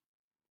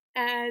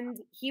 And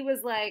he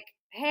was like,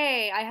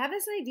 hey, I have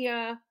this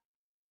idea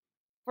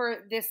for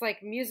this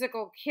like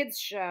musical kids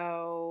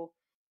show.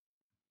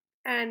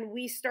 And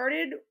we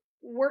started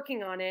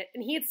working on it.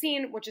 And he had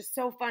seen, which is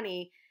so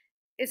funny,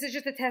 this is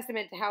just a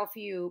testament to how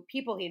few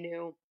people he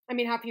knew. I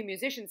mean, how few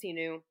musicians he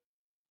knew.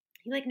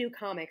 He like knew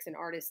comics and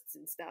artists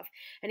and stuff.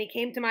 And he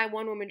came to my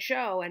one-woman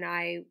show, and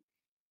I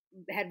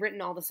had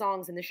written all the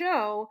songs in the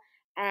show.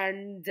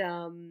 And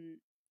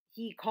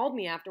he called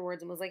me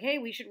afterwards and was like, hey,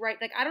 we should write.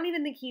 Like, I don't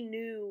even think he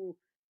knew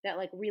that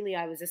like really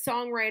I was a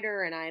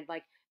songwriter, and I had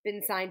like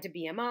been signed to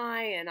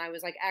BMI, and I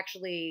was like,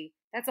 actually,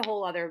 that's a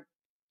whole other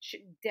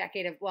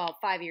decade of,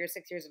 5 years,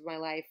 6 years of my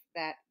life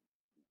that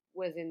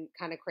was in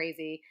kind of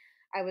crazy.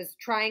 I was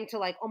trying to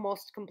like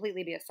almost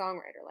completely be a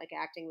songwriter. Like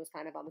acting was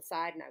kind of on the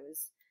side, and I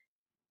was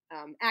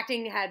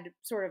acting had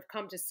sort of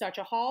come to such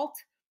a halt,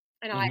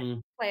 and I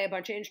play a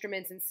bunch of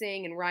instruments and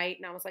sing and write,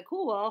 and I was like,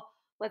 cool, well,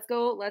 let's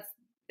go.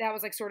 That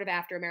was like sort of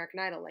after American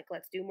Idol, like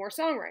let's do more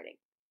songwriting.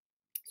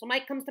 So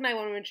Mike comes to my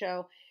one-woman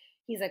show.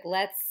 He's like,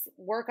 let's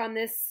work on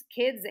this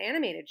kids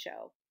animated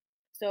show.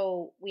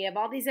 So we have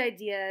all these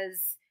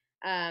ideas.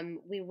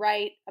 We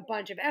write a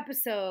bunch of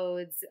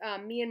episodes.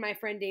 Me and my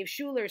friend Dave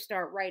Schuler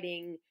start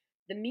writing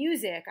the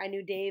music. I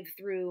knew Dave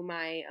through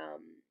my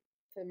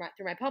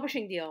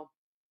publishing deal.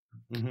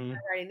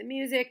 Writing the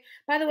music.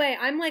 By the way,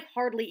 I'm like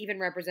hardly even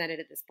represented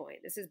at this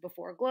point. This is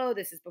before Glow.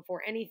 This is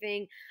before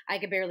anything. I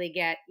could barely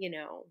get,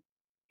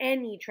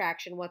 any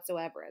traction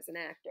whatsoever as an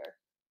actor.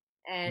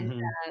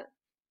 And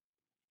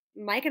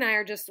Mike and I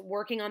are just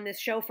working on this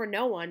show for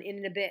no one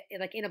in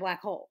a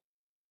black hole.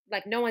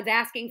 Like no one's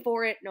asking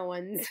for it. No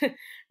one's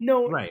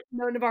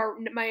none of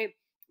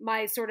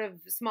my sort of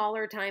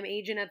smaller time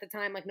agent at the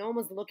time, like no one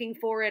was looking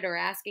for it or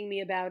asking me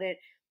about it.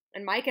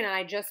 And Mike and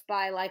I, just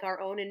by like our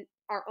own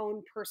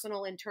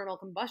personal internal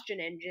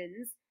combustion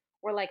engines,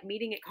 were like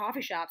meeting at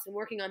coffee shops and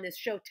working on this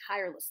show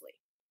tirelessly.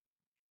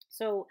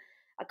 So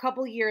a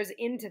couple years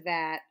into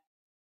that,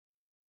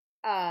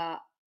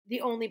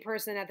 the only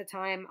person at the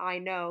time I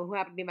know who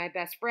happened to be my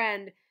best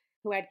friend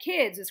who had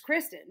kids was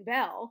Kristen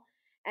Bell.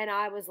 And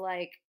I was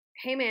like,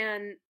 hey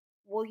man,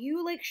 will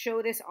you like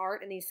show this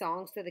art and these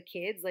songs to the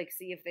kids, like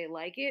see if they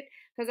like it?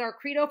 Because our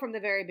credo from the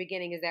very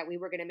beginning is that we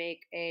were going to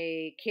make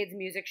a kids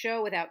music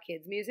show without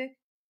kids music.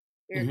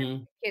 We were going to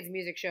make a kids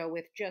music show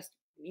with just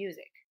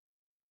music.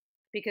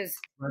 Because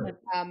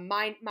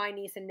my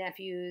niece and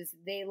nephews,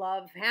 they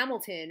love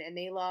Hamilton and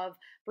they love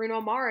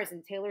Bruno Mars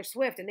and Taylor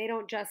Swift, and they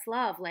don't just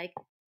love like,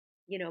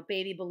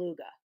 Baby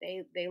Beluga.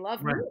 They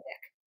love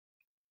music.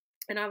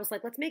 And I was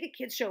like, let's make a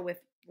kids show with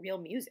real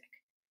music.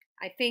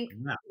 I think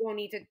we don't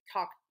need to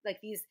talk like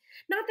these,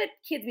 not that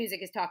kids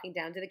music is talking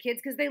down to the kids,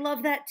 because they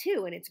love that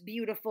too. And it's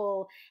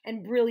beautiful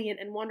and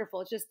brilliant and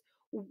wonderful. It's just,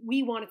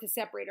 we wanted to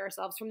separate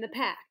ourselves from the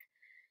pack.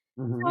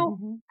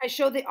 So I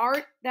show the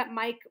art that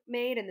Mike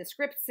made and the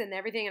scripts and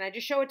everything. And I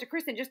just show it to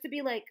Kristen just to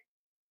be like,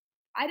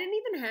 I didn't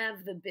even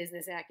have the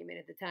business acumen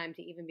at the time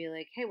to even be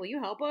like, hey, will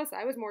you help us?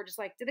 I was more just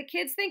like, do the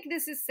kids think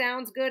this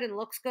sounds good and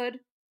looks good?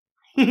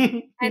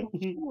 And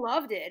she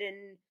loved it.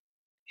 And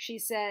she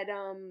said,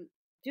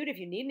 dude, if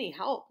you need any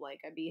help,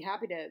 like I'd be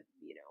happy to,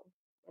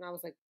 and I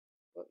was like,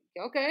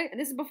 okay. And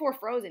this is before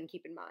Frozen,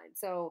 keep in mind.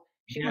 So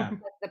she was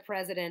like the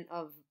president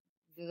of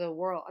the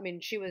world. I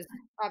mean, she was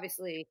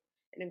obviously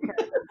an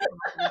incredible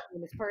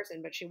famous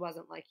person, but she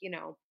wasn't like,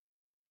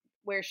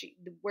 where she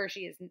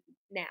is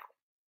now.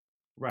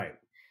 Right.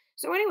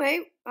 So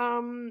anyway,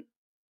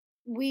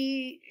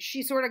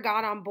 she sort of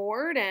got on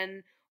board,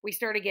 and we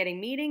started getting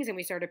meetings and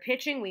we started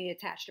pitching. We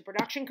attached a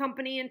production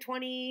company in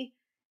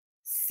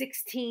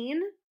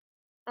 2016.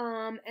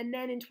 And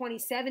then in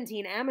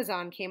 2017,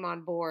 Amazon came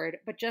on board,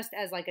 but just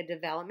as like a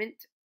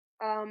development,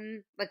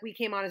 like we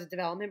came on as a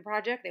development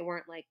project. They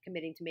weren't like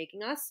committing to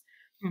making us.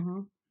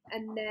 And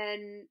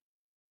then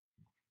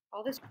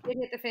all this shit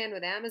hit the fan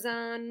with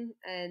Amazon.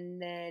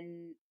 And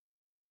then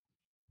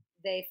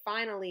they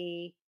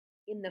finally,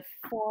 in the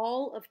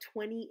fall of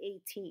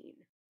 2018,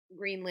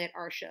 greenlit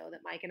our show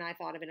that Mike and I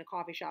thought of in a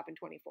coffee shop in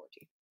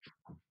 2014.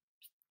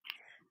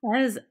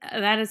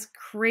 That is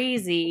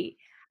crazy.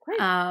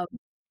 Crazy.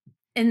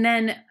 And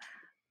then,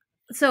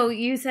 so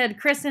you said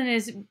Kristen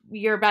is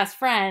your best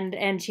friend,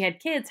 and she had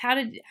kids. How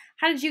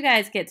did you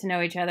guys get to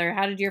know each other?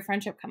 How did your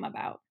friendship come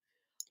about?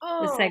 The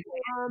Oh, segue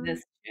into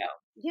this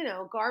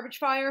garbage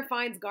fire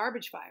finds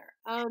garbage fire.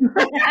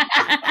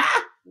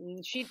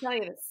 She'd tell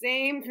you the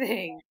same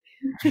thing.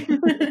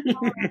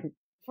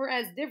 For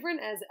as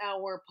different as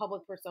our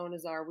public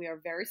personas are, we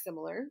are very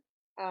similar.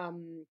 I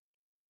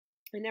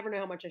never know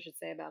how much I should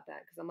say about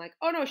that because I'm like,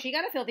 oh no, she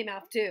got a filthy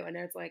mouth too, and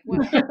it's like,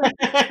 well,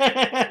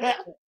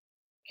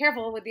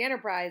 careful with the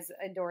Enterprise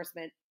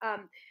endorsement.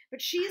 But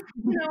she's,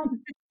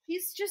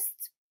 she's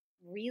just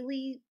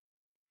really,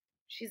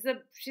 she's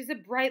a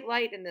bright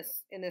light in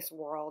this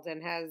world,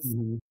 and has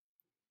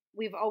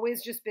we've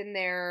always just been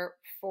there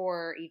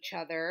for each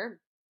other,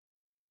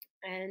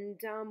 and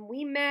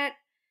we met,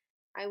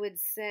 I would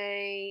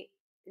say,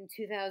 in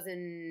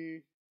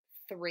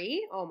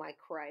 2003. Oh my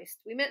Christ,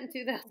 we met in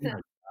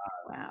 2000.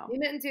 Wow. We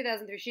met in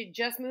 2003. She had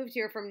just moved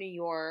here from New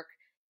York,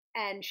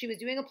 and she was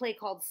doing a play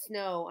called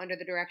Snow under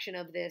the direction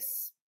of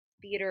this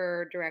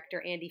theater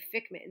director, Andy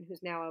Fickman,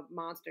 who's now a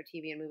monster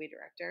TV and movie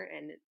director,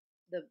 and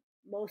the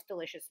most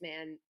delicious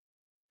man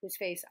whose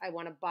face I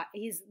want to buy.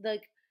 He's the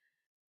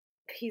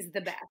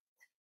best.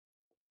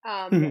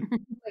 Like,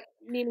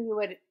 Nina,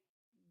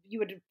 you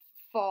would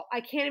fall.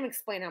 I can't even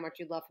explain how much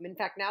you love him. In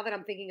fact, now that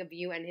I'm thinking of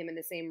you and him in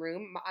the same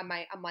room, I'm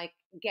like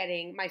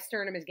my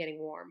sternum is getting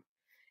warm.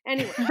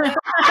 Anyway, I'm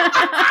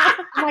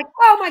like,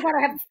 oh my God,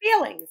 I have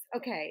feelings.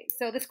 Okay,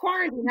 so this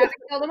quarantine hasn't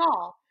killed them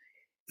all.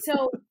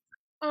 So,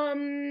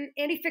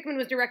 Andy Fickman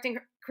was directing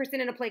Kristen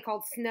in a play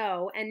called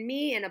Snow, and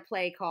me in a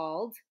play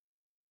called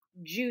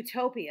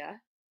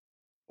Jutopia.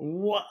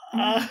 What?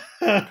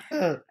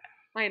 I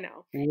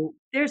know.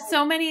 There's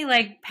so many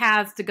like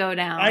paths to go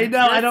down. I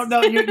know. I don't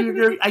know.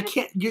 I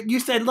can't.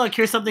 You said, "Look,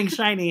 here's something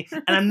shiny,"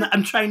 and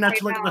I'm trying not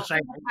to look at the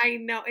shiny. I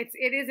know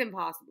it is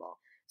impossible.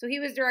 So he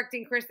was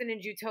directing Kristen in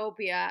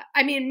Jutopia.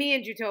 I mean, me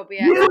in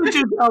Jutopia. You in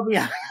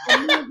Jutopia.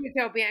 Me in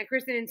Jutopia, and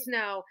Kristen in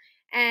Snow.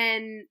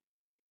 And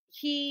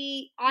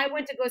I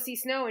went to go see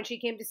Snow, and she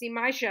came to see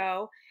my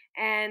show,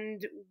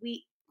 and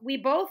we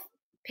both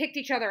picked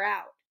each other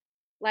out.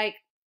 Like,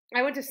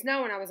 I went to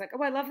Snow, and I was like,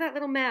 oh, I love that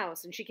little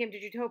mouse. And she came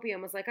to Jutopia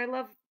and was like, I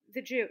love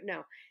the Jew.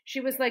 No, she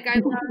was like, I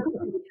love,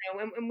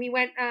 and we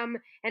went, and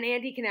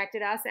Andy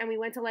connected us, and we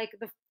went to like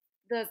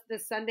the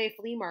Sunday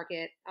flea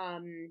market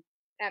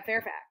at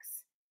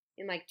Fairfax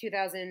in like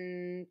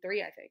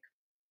 2003, I think.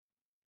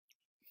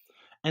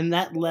 And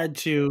that led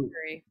to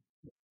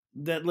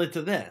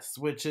this,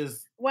 which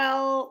is,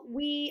 well,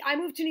 I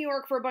moved to New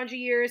York for a bunch of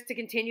years to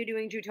continue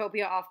doing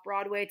Jutopia off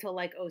Broadway till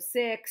like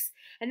 2006.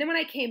 And then when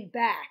I came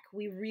back,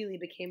 we really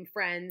became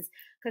friends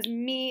because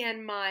me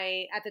and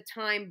my, at the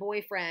time,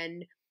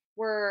 boyfriend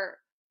were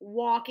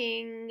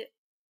walking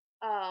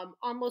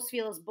on Los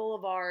Feliz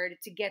Boulevard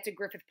to get to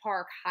Griffith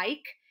Park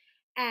hike,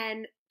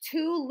 and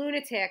two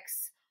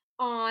lunatics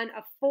on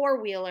a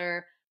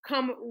four-wheeler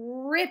come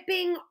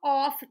ripping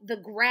off the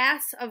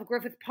grass of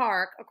Griffith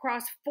Park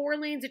across 4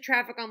 lanes of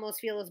traffic on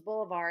Los Feliz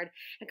Boulevard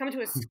and come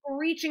to a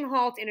screeching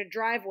halt in a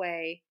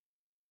driveway.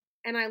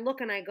 And I look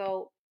and I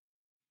go,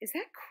 is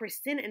that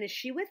Kristen? And is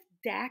she with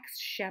Dax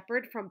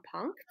Shepard from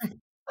Punk?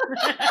 And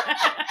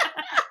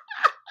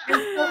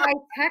so I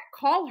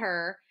call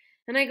her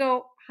and I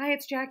go, hi,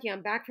 it's Jackie.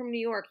 I'm back from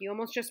New York. You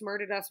almost just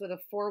murdered us with a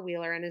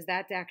four-wheeler. And is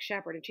that Dax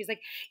Shepard? And she's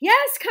like,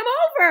 yes, come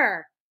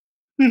over.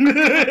 So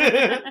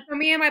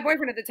me and my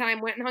boyfriend at the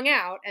time went and hung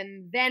out,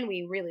 and then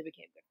we really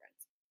became good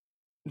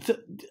friends. So,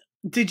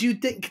 did you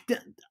think?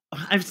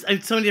 I've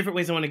so many different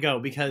ways I want to go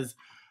because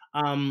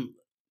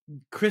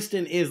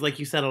Kristen is, like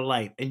you said, a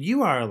light, and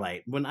you are a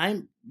light. When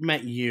I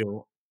met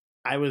you,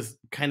 I was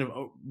kind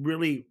of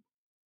really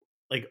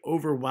like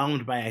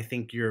overwhelmed by, I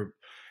think, your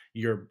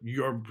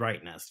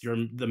brightness,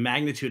 the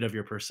magnitude of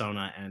your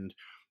persona, and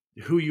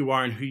who you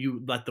are and who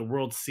you let the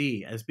world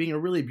see as being a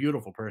really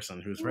beautiful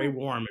person who's very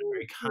warm and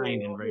very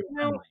kind and very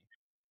friendly.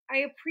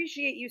 I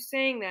appreciate you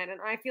saying that, and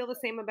I feel the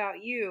same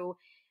about you,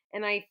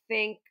 and I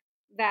think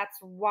that's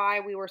why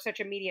we were such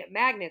immediate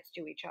magnets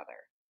to each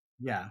other.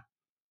 Yeah.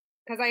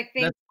 Because I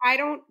think I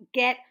don't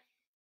get,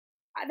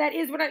 that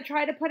is what I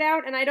try to put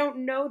out, and I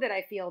don't know that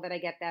I feel that I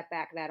get that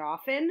back that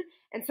often,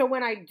 and so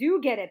when I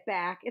do get it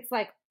back, it's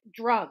like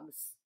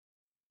drugs.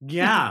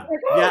 Yeah.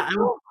 Like,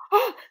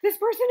 this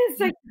person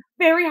is like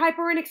very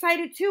hyper and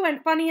excited too,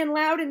 and funny and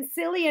loud and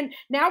silly, and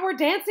now we're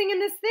dancing in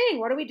this thing.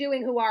 What are we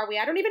doing? Who are we?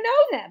 I don't even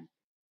know them.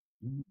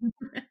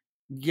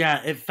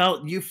 Yeah,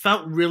 you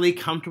felt really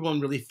comfortable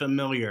and really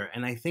familiar,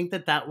 and I think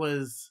that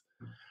was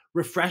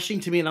refreshing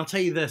to me. And I'll tell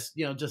you this,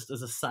 just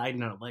as a side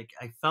note, like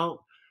I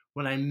felt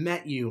when I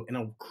met you in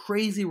a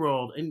crazy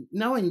world, and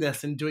knowing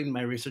this and doing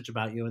my research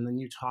about you, and then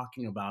you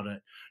talking about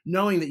it,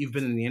 knowing that you've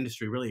been in the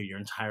industry really your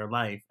entire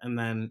life, and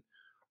then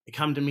I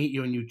come to meet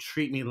you and you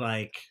treat me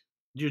like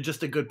you're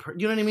just a good person.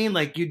 You know what I mean?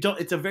 Like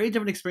it's a very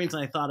different experience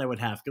than I thought I would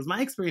have, because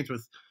my experience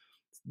with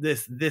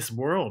this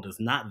world is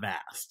not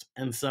vast.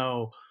 And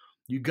so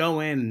you go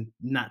in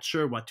not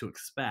sure what to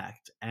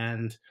expect,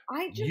 and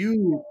I just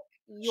you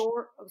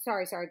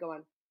sorry, go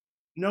on.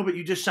 no, but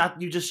you just shot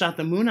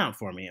the moon out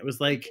for me. It was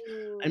like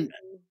I'm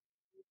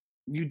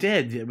you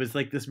did. It was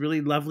like this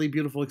really lovely,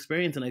 beautiful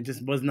experience, and I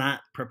just was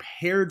not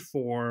prepared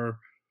for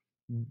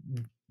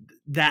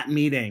that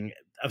meeting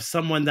of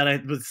someone that I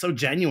was so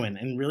genuine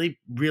and really,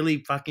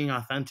 really fucking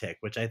authentic,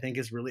 which I think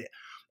is really,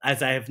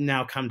 as I have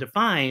now come to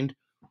find,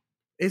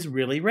 is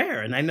really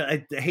rare. And I know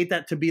I hate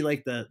that to be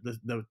like the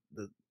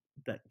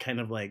that kind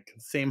of like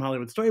same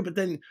Hollywood story, but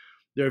then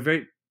there are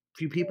very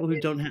few people who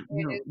don't have,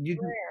 It is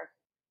rare.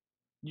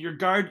 your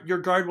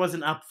guard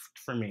wasn't up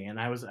for me, and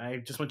I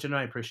just want you to know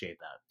I appreciate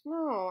that.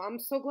 Oh, I'm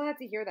so glad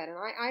to hear that. And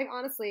I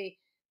honestly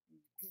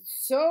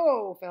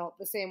so felt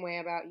the same way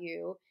about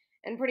you.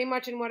 And pretty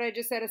much in what I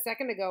just said a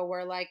second ago,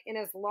 where like in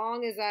as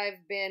long as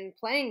I've been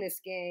playing this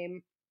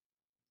game,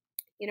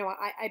 you know,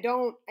 I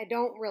don't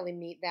really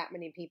meet that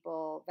many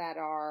people that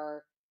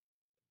are,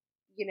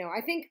 you know,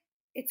 I think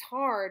it's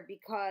hard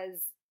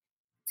because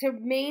to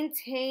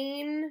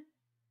maintain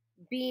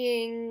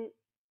being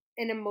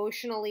an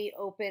emotionally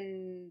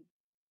open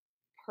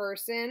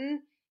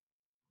person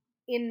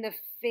in the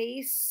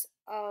face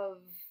of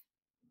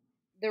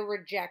the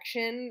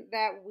rejection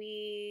that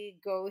we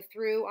go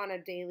through on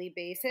a daily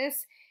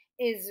basis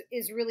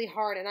is really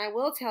hard. And I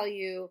will tell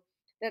you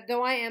that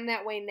though I am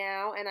that way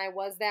now and I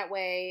was that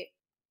way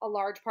a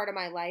large part of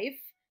my life,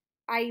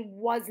 I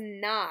was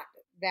not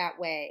that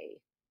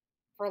way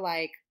for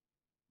like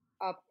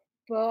a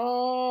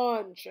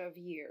bunch of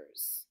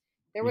years.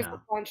 There was Yeah. a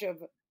bunch of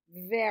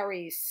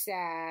very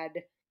sad,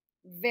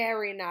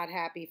 very not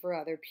happy for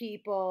other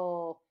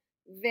people,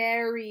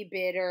 very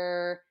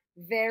bitter,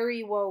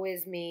 very woe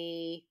is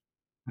me.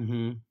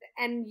 Mm-hmm.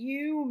 And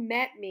you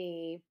met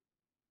me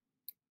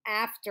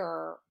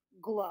after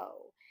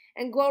Glow.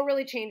 And Glow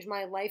really changed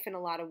my life in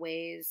a lot of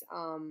ways.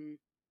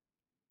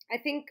 I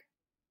think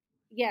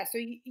yeah, so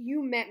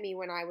you met me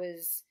when I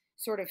was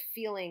sort of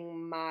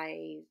feeling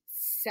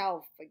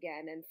myself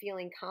again and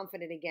feeling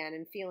confident again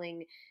and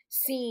feeling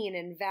seen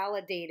and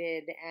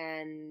validated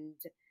and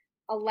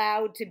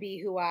allowed to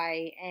be who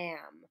I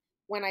am.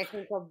 When I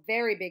think a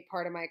very big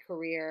part of my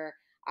career,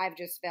 I've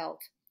just felt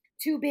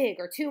too big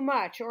or too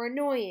much or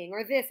annoying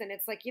or this. And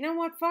it's like, you know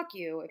what? Fuck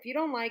you. If you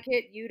don't like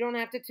it, you don't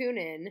have to tune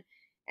in.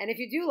 And if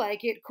you do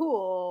like it,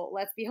 cool,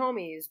 let's be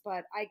homies.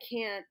 But I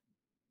can't,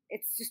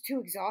 it's just too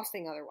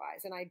exhausting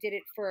otherwise. And I did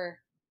it for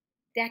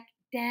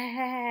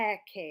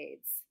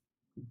decades.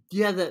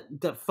 Yeah,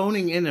 the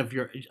phoning in of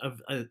your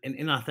of an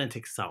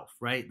inauthentic self,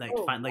 right? Like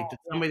Oh, find like God,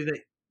 yeah. somebody that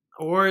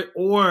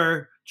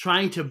or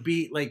trying to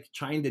be like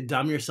trying to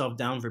dumb yourself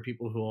down for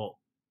people who will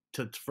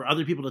for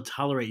other people to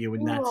tolerate you,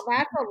 and Well, that's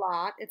that's a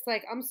lot. It's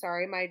like, I'm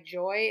sorry, my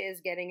joy is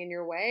getting in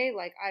your way.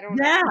 Like, I don't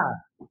yeah.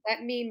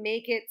 let me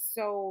make it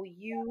so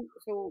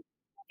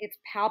it's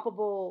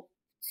palpable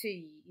to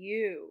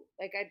you.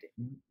 Like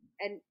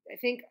and I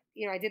think,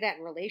 you know, I did that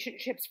in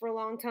relationships for a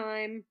long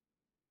time.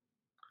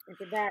 I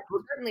did that,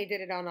 certainly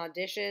did it on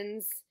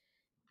auditions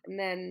and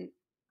then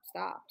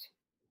stopped.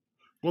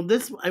 Well,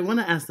 this I want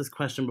to ask this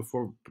question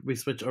before we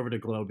switch over to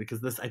Glow because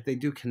they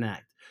do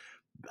connect.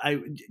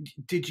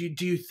 Do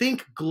you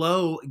think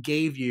Glow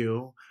gave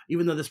you,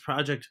 even though this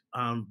project,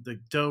 the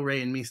Do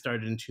Ray and Me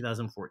started in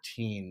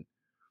 2014?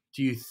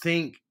 Do you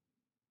think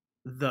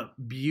the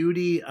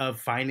beauty of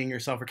finding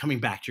yourself or coming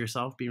back to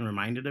yourself, being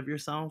reminded of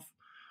yourself,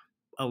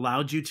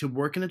 allowed you to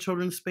work in a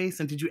children's space?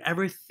 And did you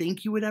ever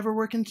think you would ever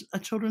work in a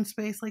children's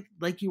space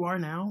like you are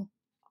now?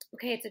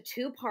 Okay, it's a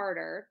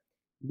two-parter.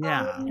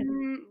 Yeah.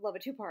 Love a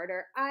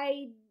two-parter.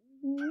 I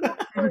never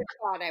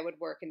thought I would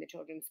work in the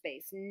children's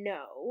space.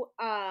 No.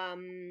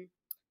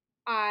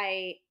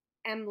 I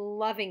am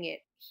loving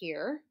it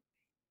here.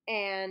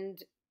 And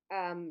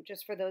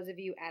just for those of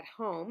you at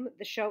home,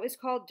 the show is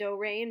called Do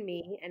Ray and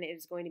Me, and it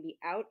is going to be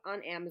out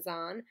on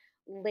Amazon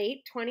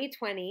late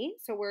 2020.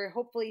 So we're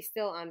hopefully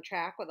still on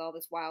track with all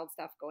this wild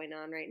stuff going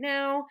on right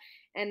now.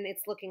 And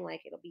it's looking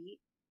like it'll be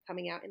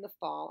coming out in the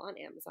fall on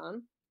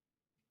Amazon.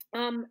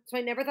 So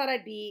I never thought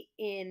I'd be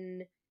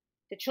in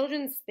the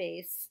children's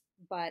space,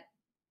 but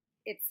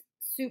it's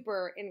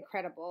super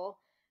incredible.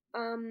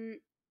 Um,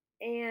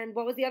 and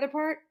what was the other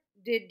part?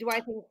 Do I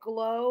think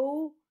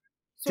Glow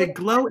sort Did of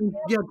Glow,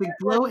 did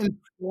Glow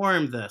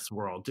inform this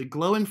world? Did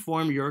Glow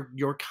inform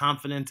your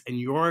confidence and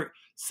your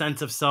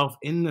sense of self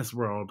in this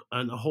world,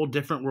 a whole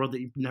different world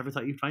that you never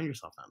thought you'd find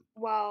yourself in?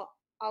 well,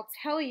 I'll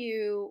tell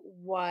you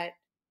what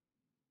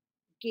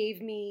gave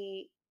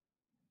me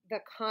the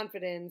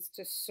confidence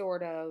to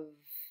sort of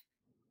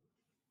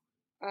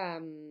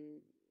um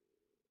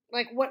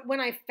like what when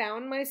I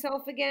found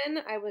myself again,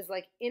 I was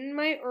like in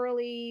my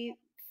early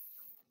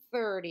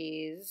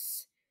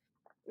 30s.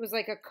 It was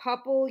like a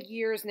couple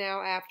years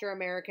now after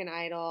American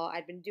Idol.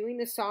 I'd been doing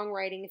the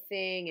songwriting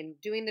thing and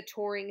doing the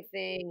touring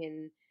thing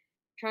and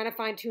trying to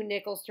find two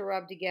nickels to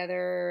rub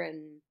together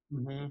and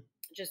Mm-hmm.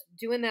 just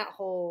doing that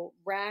whole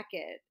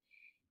racket.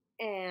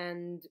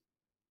 And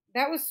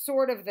that was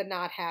sort of the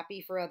not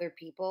happy for other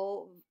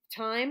people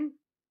time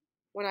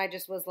when I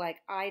just was like,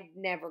 I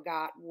never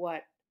got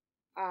what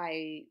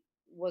I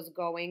was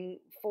going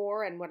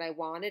for and what I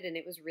wanted, and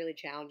it was really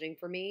challenging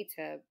for me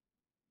to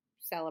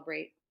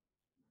celebrate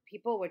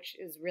people, which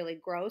is really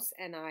gross.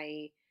 And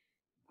I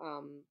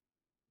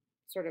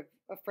sort of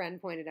a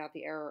friend pointed out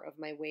the error of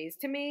my ways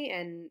to me,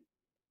 and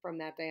from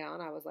that day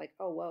on, I was like,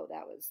 oh whoa,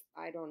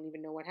 I don't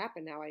even know what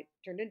happened. Now I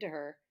turned into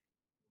her,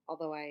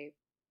 although I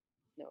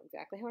know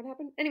exactly how it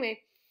happened. Anyway,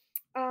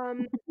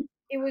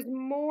 it was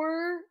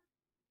more.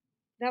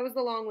 That was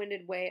the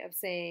long-winded way of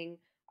saying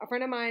a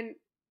friend of mine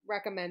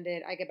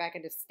recommended I get back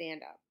into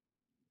stand-up.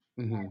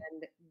 Mm-hmm.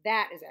 And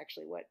that is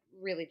actually what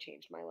really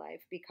changed my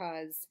life,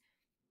 because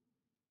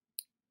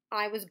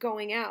I was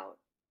going out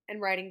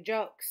and writing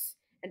jokes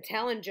and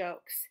telling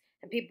jokes,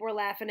 and people were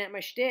laughing at my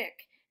shtick.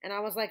 And I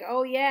was like,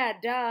 oh yeah,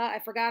 duh, I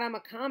forgot I'm a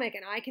comic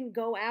and I can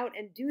go out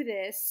and do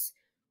this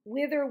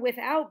with or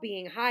without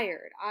being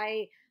hired.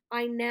 I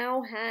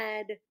now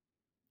had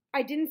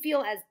I didn't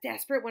feel as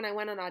desperate when I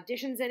went on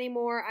auditions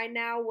anymore. I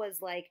now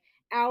was like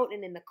out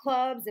and in the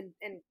clubs, and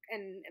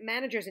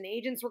managers and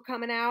agents were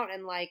coming out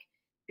and like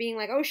being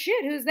like, oh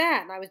shit, who's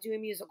that? And I was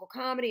doing musical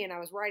comedy, and I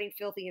was writing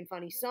filthy and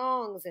funny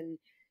songs and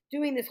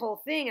doing this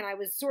whole thing. And I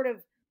was sort of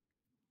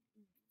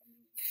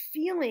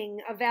feeling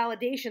a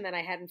validation that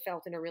I hadn't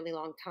felt in a really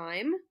long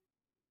time.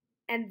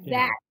 And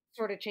Yeah. that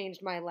sort of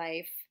changed my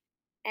life.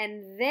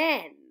 And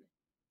then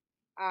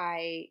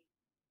I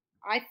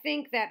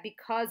think that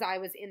because I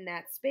was in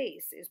that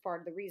space is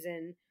part of the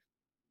reason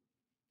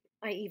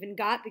I even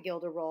got the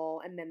Gilda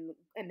role and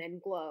then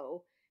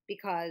Glow,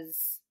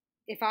 because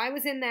if I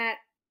was in that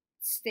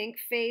stink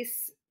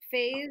face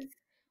phase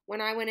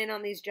when I went in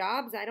on these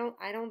jobs, I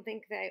don't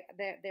think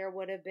that there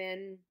would have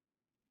been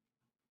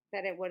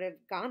that it would have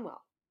gone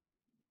well.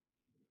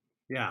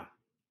 Yeah.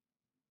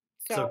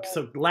 So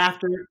So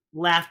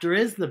laughter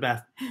is the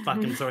best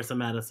fucking source of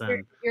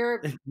medicine.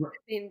 You're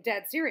being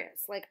dead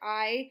serious. Like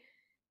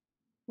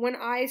when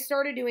I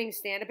started doing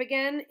stand up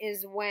again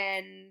is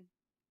when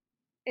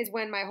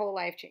my whole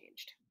life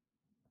changed.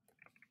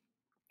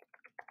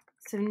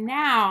 So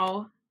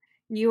now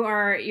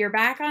you're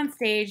back on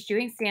stage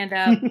doing stand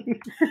up.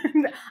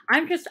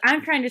 I'm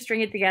trying to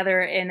string it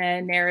together in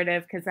a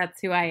narrative because that's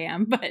who I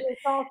am. But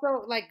it's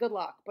also like good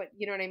luck. But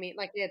you know what I mean?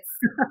 Like it's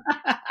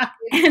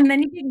and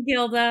then you get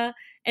Gilda,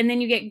 and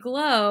then you get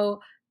Glow.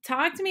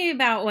 Talk to me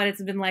about what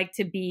it's been like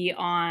to be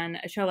on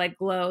a show like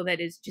Glow that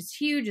is just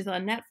huge, is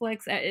on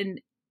Netflix,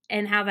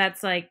 and how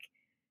that's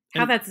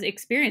that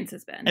experience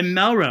has been. And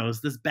Melrose,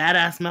 this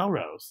badass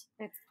Melrose.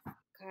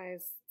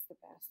 Guys, it's the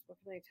best. What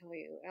can I tell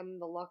you? I'm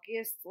the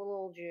luckiest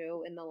little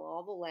Jew in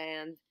all the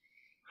land.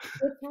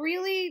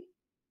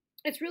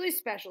 It's really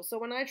special. So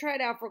when I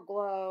tried out for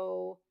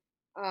Glow,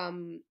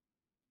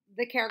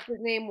 the character's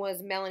name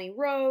was Melanie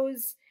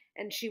Rose,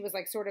 and she was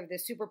like sort of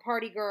this super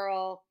party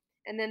girl.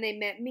 And then they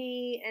met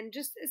me, and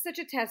just it's such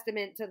a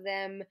testament to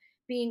them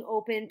being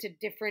open to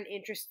different,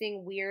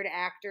 interesting, weird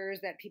actors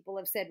that people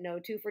have said no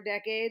to for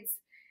decades.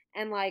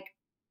 And like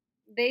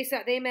they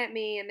met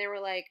me, and they were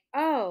like,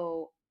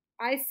 "Oh,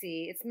 I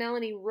see. It's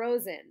Melanie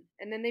Rosen."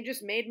 And then they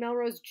just made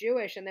Melrose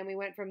Jewish, and then we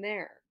went from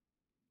there.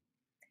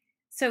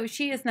 So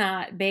she is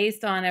not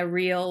based on a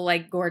real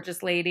like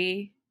gorgeous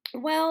lady.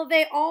 Well,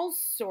 they all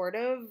sort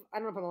of. I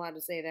don't know if I'm allowed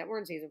to say that. We're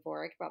in season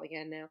 4. I probably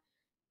can now.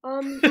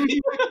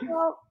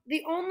 Well,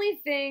 the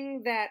only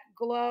thing that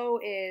Glow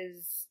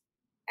is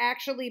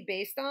actually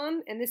based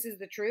on, and this is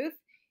the truth,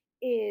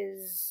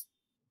 is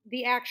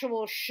the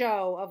actual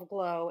show of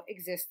Glow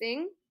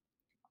existing.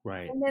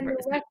 Right. And then the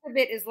rest of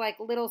it is like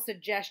little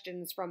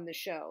suggestions from the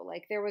show.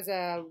 Like there was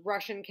a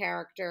Russian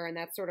character, and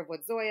that's sort of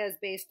what Zoya is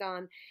based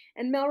on.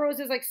 And Melrose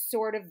is like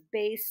sort of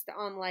based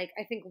on like,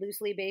 I think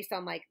loosely based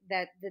on like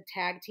the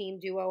tag team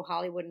duo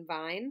Hollywood and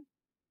Vine.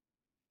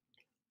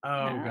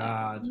 Oh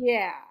God.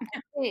 Yeah, I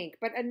think.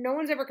 But no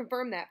one's ever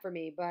confirmed that for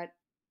me, but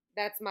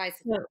that's my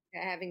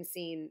having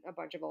seen a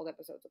bunch of old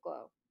episodes of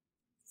Glow.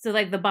 So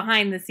like the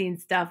behind the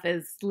scenes stuff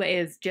is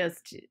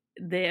just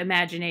the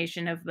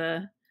imagination of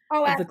the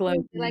Glow.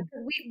 Like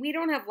we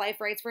don't have life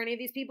rights for any of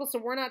these people, so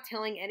we're not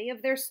telling any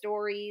of their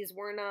stories.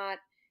 We're not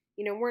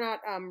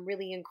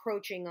really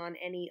encroaching on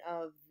any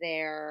of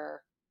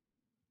their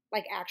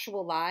like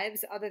actual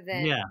lives, other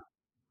than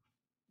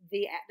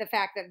the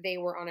fact that they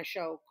were on a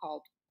show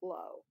called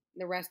Glow.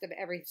 The rest of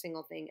every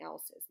single thing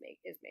else is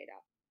made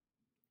up.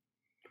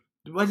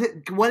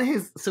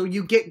 So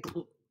you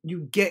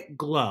get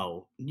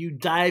Glow. You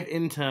dive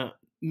into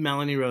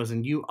Melanie Rose,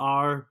 and you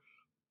are,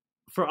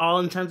 for all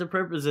intents and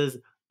purposes,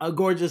 a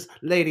gorgeous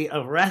lady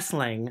of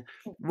wrestling.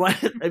 What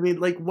has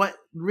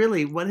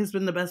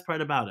been the best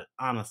part about it?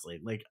 Honestly,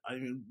 like,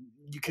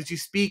 because you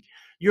speak,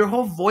 your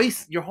whole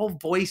voice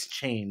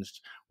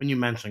changed when you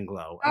mentioned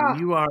Glow.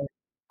 And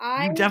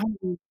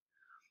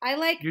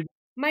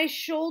my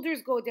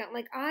shoulders go down.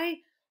 Like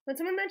when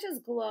someone mentions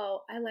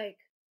Glow, I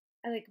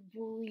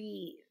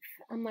breathe.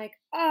 I'm like,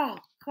 oh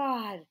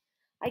God,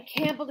 I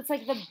can't believe it's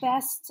like the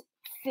best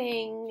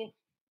thing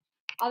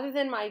other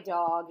than my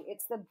dog.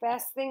 It's the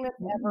best thing that's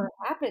ever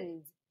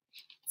happened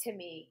to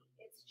me.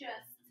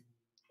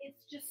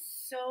 It's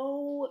just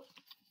so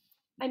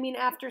I mean,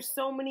 after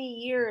so many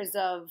years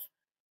of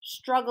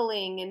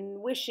struggling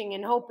and wishing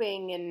and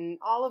hoping and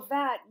all of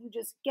that, you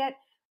just get,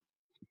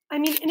 I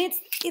mean, and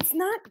it's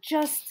not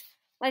just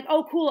like,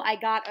 oh, cool, I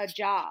got a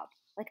job.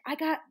 Like, I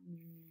got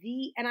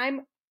and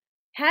I'm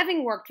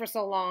having worked for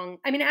so long,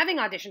 I mean, having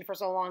auditioned for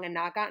so long and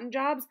not gotten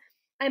jobs,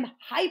 I'm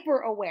hyper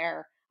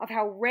aware of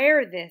how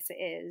rare this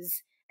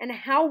is and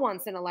how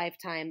once in a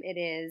lifetime it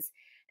is,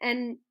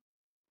 and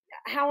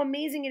how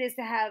amazing it is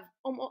to have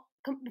almost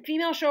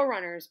female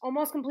showrunners,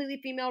 almost completely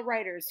female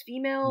writers,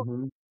 female,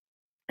 Mhm.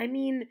 I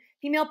mean,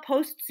 female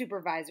post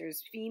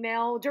supervisors,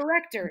 female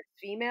directors,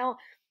 female,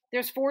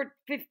 there's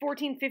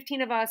 14,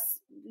 15 of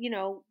us,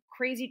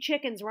 crazy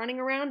chickens running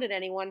around at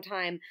any one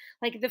time.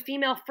 Like the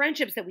female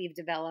friendships that we've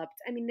developed.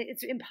 I mean,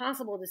 it's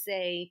impossible to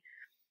say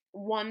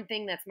one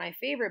thing that's my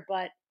favorite,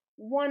 but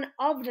one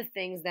of the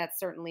things that's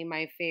certainly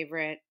my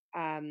favorite,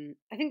 I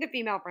think the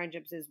female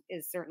friendships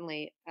is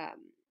certainly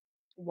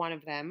one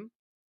of them.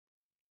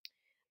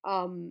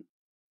 Um,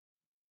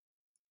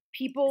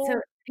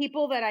 So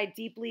people that I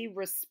deeply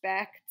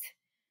respect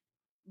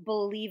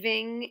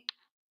believing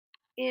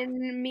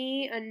in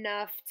me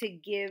enough to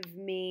give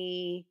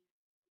me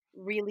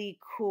really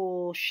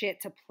cool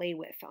shit to play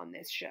with on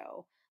this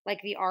show.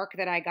 Like the arc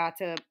that I got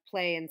to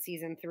play in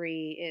season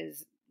 3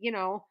 is,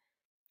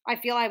 I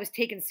feel I was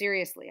taken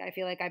seriously. I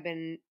feel like I've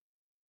been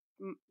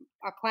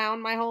a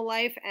clown my whole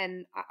life,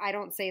 and I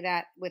don't say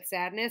that with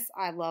sadness.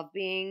 I love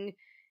being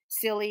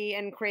silly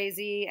and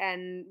crazy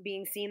and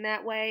being seen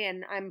that way,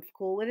 and I'm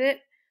cool with it.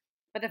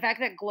 But the fact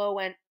that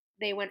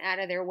they went out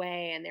of their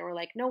way and they were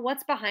like, no,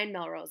 what's behind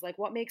Melrose? Like,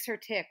 what makes her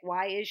tick?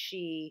 Why does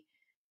she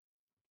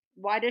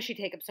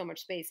take up so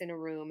much space in a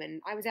room?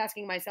 And I was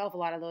asking myself a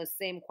lot of those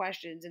same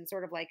questions and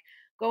sort of like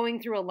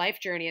going through a life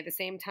journey at the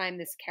same time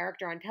this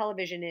character on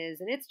television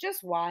is. And it's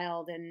just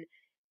wild. And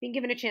being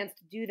given a chance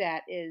to do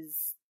that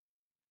is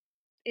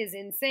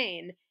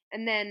insane.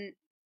 And then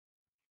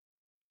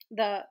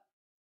the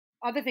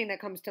other thing that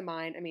comes to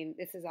mind, I mean,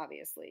 this is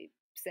obviously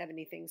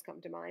 70 things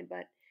come to mind,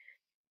 but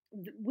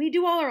we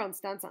do all our own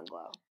stunts on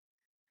Glow.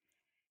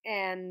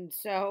 And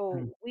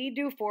so we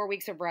do 4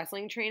 weeks of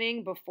wrestling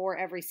training before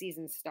every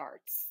season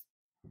starts.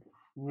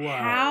 Wow.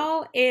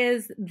 How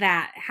is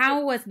that?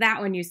 How was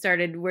that when you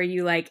started? Were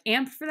you like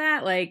amped for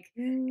that? Like,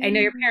 I know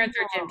your parents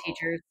are gym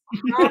teachers.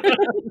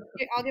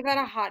 I'll give that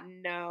a hot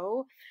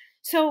no.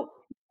 So,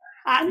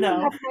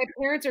 No. my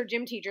parents are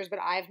gym teachers, but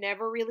I've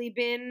never really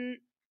been,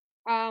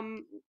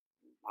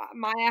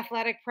 my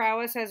athletic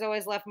prowess has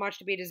always left much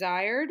to be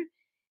desired.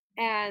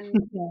 And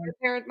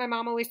my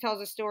mom always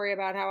tells a story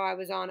about how I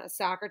was on a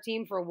soccer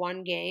team for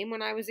one game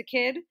when I was a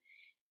kid.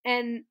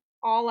 And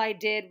all I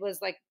did was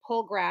like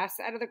pull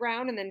grass out of the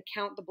ground and then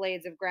count the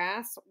blades of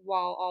grass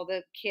while all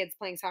the kids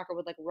playing soccer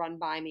would like run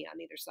by me on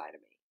either side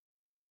of me.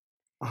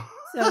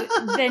 So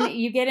then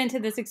you get into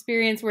this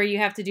experience where you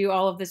have to do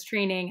all of this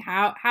training.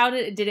 How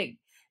did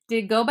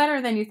it go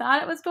better than you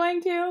thought it was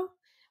going to?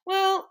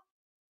 Well,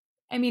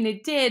 I mean,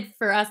 it did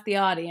for us, the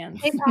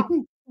audience.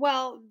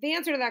 Well, the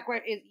answer to that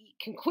question is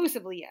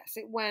conclusively yes.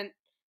 It went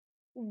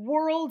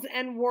worlds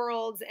and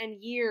worlds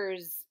and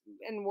years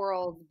and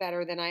worlds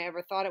better than I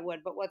ever thought it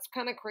would. But what's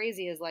kind of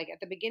crazy is like at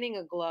the beginning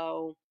of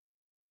Glow,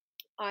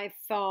 I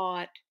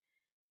thought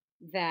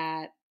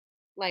that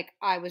like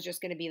I was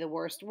just going to be the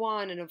worst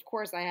one. And of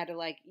course I had to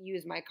like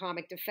use my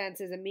comic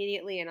defenses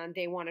immediately. And on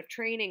day 1 of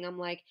training, I'm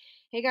like,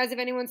 hey guys, if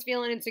anyone's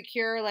feeling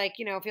insecure, like,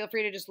 feel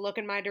free to just look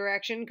in my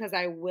direction because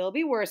I will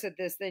be worse at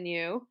this than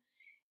you.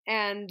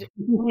 And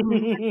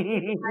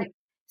my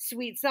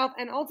sweet self.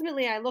 And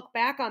ultimately I look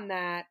back on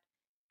that.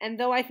 And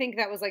though I think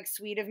that was like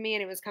sweet of me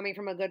and it was coming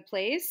from a good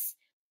place,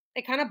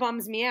 it kind of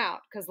bums me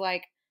out because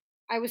like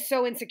I was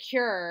so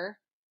insecure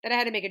that I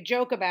had to make a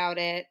joke about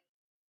it.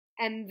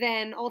 And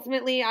then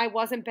ultimately I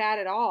wasn't bad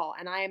at all.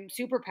 And I'm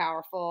super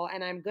powerful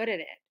and I'm good at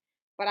it.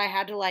 But I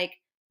had to like,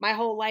 my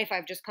whole life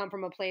I've just come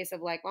from a place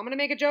of like, well, I'm going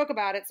to make a joke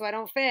about it so I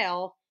don't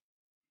fail.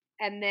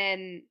 And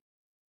then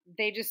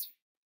they just,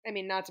 I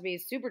mean, not to be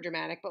super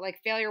dramatic, but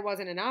like failure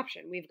wasn't an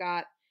option. We've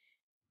got,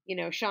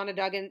 Shauna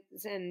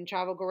Duggins and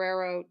Chavo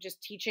Guerrero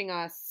just teaching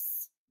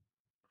us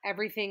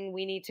everything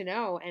we need to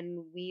know.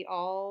 And we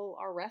all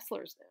are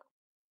wrestlers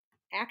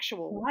now.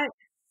 Actual.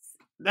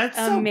 That's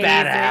so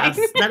badass.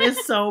 That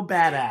is so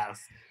badass.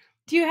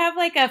 Do you have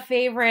like a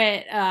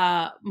favorite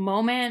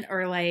moment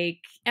or like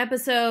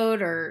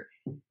episode or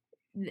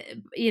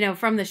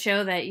from the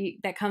show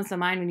that comes to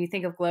mind when you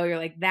think of Glow? You're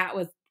like, that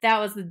was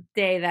the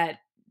day that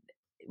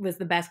was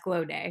the best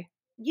Glow day.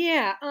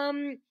 Yeah.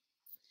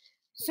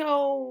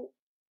 So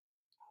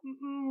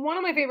one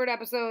of my favorite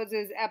episodes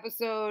is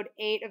episode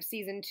 8 of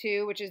season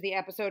 2, which is the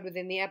episode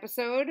within the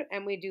episode,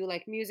 and we do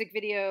like music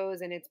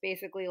videos, and it's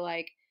basically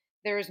like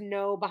there's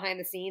no behind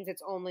the scenes.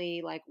 It's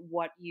only like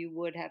what you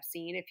would have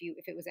seen if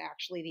it was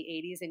actually the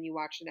 80s and you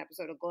watched an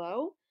episode of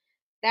Glow.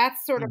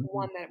 That's sort of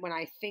one that when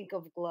I think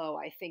of Glow,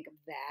 I think of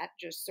that,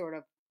 just sort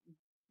of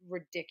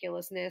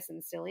ridiculousness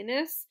and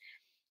silliness.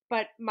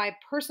 But my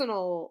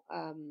personal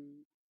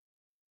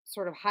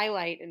sort of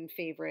highlight and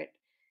favorite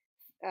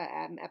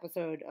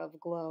episode of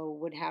Glow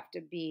would have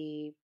to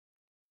be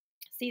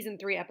season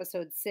 3,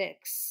 episode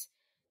 6,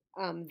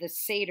 the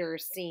Seder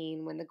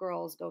scene when the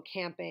girls go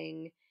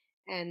camping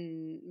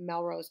and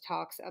Melrose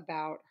talks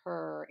about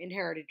her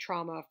inherited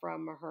trauma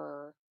from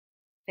her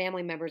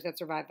family members that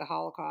survived the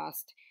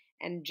Holocaust.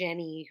 And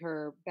Jenny,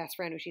 her best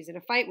friend who she's in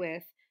a fight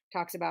with,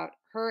 talks about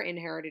her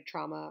inherited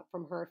trauma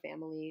from her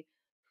family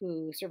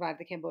who survived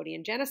the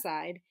Cambodian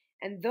genocide.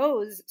 And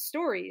those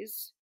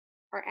stories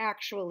are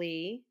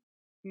actually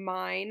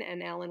mine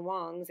and Ellen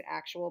Wong's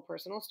actual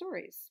personal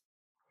stories.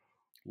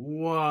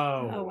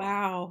 Whoa. Oh,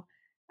 wow.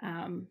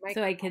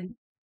 So I could,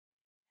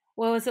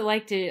 what was it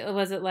like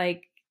was it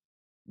like,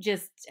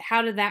 just,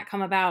 how did that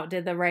come about?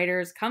 Did the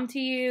writers come to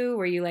you?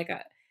 Were you like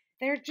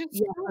they're just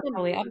so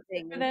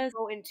amazing and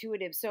so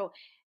intuitive. So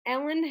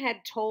Ellen had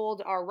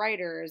told our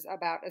writers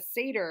about a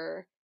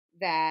Seder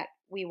that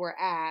we were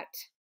at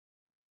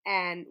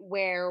and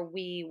where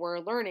we were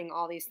learning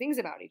all these things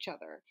about each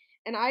other.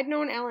 And I'd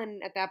known Ellen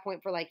at that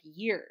point for like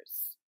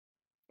years.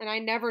 And I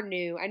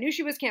knew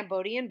she was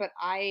Cambodian, but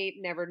I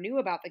never knew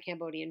about the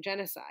Cambodian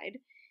genocide.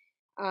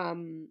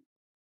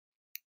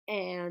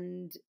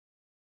 And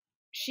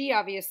she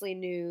obviously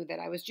knew that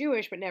I was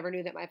Jewish, but never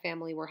knew that my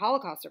family were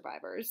Holocaust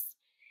survivors.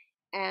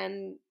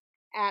 And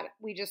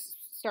we just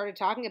started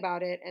talking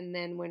about it. And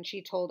then when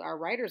she told our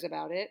writers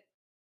about it,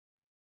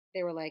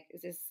 they were like,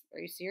 are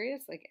you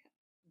serious? Like,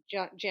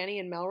 Jenny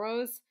and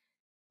Melrose,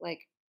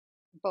 like,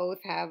 both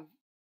have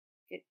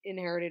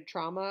inherited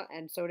trauma,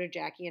 and so did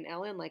Jackie and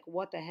Ellen. Like,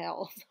 what the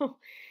hell? So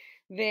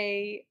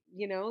they,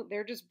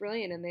 they're just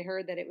brilliant, and they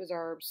heard that it was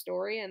our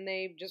story, and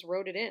they just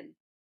wrote it in.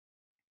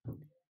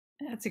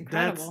 That's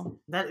incredible.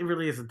 That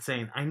really is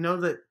insane. I know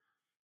that,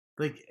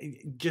 like,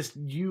 just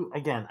you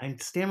again. I'm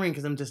stammering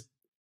because I'm just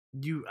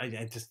you.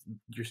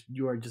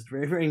 You are just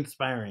very, very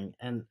inspiring.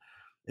 And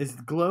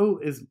Glow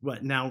is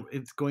what now?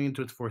 It's going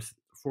into its fourth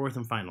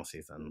and final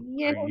season.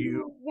 Yeah,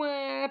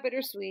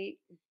 bittersweet.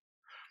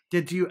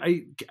 Did you?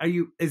 Are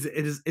you? Is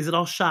it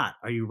all shot?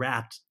 Are you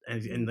wrapped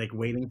and like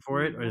waiting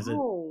for it, or is it?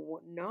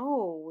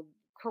 No.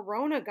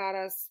 Corona got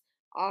us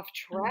off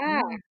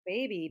track,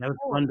 baby. I was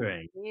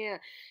wondering. Yeah.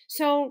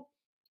 So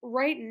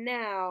right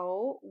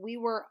now we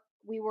were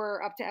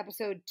up to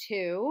episode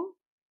 2,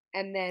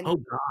 and then oh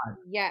god,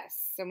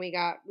 yes, and we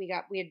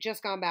had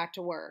just gone back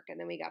to work, and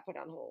then we got put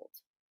on hold.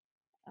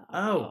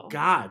 Oh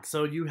god!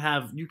 So you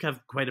have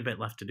quite a bit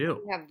left to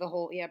do. We have the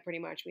whole pretty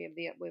much. We have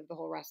the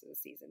whole rest of the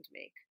season to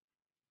make.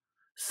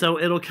 So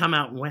it'll come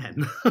out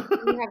when?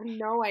 We have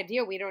no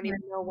idea. We don't even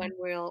know when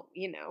we'll,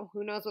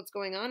 who knows what's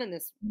going on in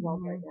this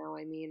world right now.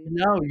 I mean,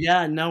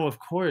 no, of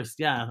course,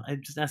 yeah.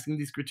 I'm just asking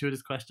these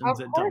gratuitous questions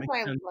that don't make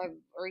sense.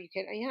 Or you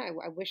could,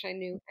 I wish I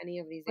knew any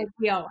of these.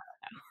 We all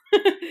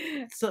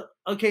So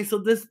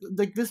this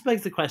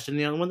begs the question.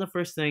 One of the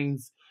first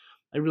things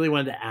I really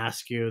wanted to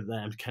ask you that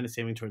I'm kind of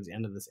saving towards the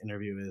end of this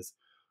interview is,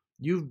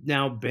 you've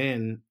now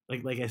been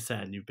like I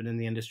said, you've been in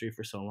the industry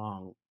for so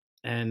long,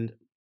 and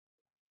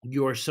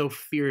you're so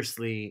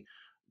fiercely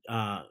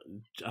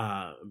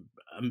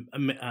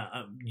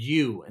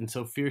you, and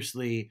so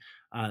fiercely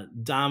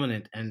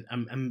dominant and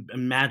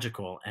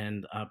magical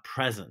and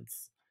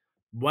presence.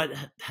 What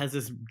has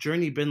this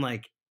journey been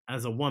like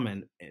as a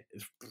woman,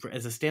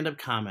 as a stand-up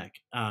comic,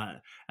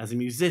 as a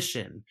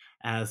musician,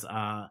 as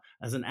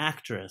an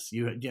actress?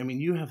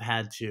 You have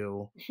had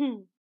to.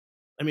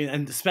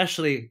 And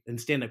especially in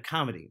stand-up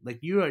comedy,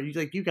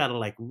 you gotta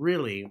like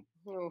really.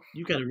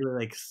 You got to really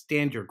like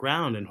stand your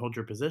ground and hold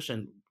your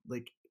position.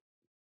 Like,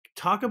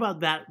 talk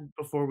about that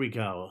before we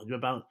go,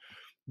 about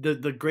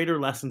the greater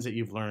lessons that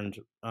you've learned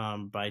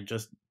by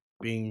just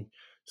being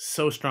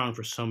so strong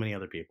for so many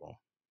other people.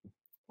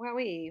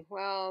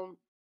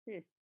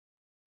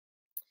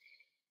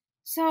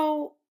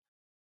 So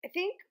I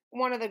think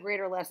one of the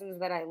greater lessons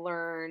that I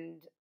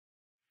learned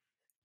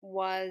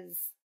was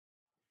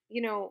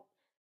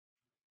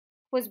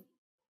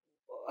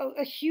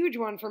a huge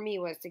one for me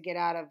was to get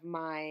out of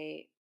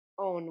my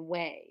own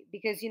way,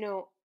 because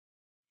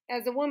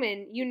as a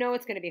woman,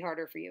 it's going to be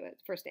harder for you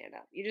for stand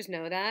up. You just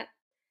know that.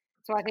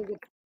 So I think it's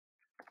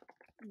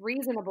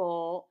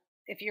reasonable,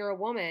 if you're a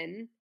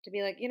woman, to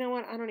be like, you know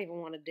what, I don't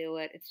even want to do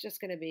it. It's just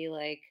going to be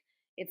like,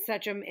 it's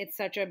such a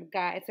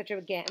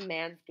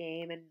man's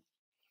game. And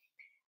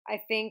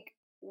I think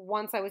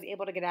once I was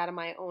able to get out of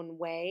my own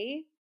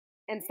way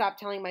and stop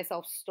telling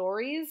myself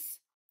stories,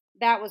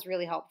 that was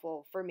really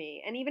helpful for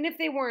me. And even if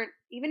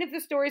the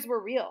stories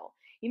were real,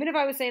 even if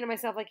I was saying to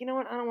myself, like, you know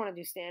what, I don't want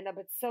to do stand-up,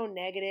 it's so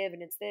negative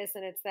and it's this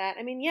and it's that.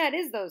 I mean, yeah, it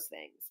is those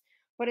things,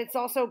 but it's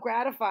also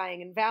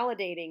gratifying and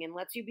validating and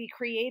lets you be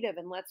creative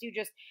and lets you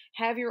just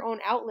have your own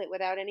outlet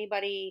without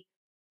anybody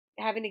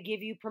having to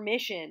give you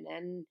permission.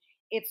 And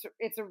it's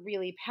a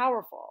really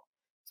powerful.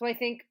 So I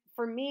think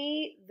for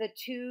me, the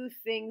two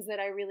things that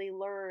I really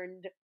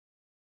learned,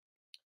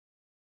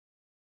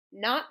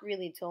 not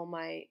really till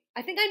I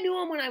think I knew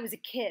them when I was a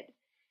kid.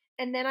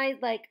 And then I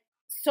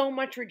so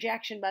much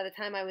rejection by the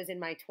time I was in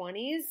my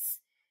 20s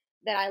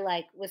that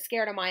I was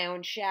scared of my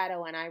own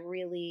shadow, and I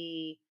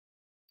really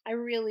I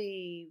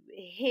really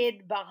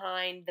hid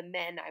behind the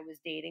men I was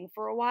dating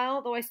for a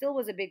while, though I still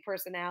was a big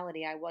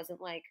personality. I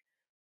wasn't like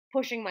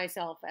pushing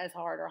myself as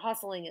hard or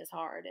hustling as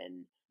hard.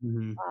 And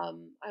Mm-hmm.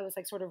 I was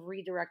like sort of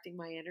redirecting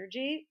my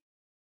energy,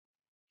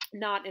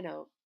 not in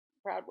a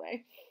proud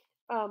way.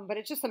 But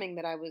it's just something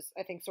that I was,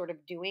 I think, sort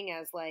of doing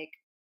as like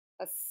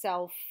a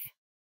self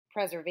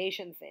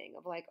preservation thing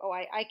of like, oh,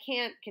 I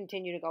can't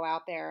continue to go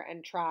out there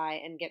and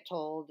try and get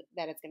told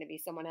that it's going to be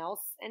someone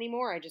else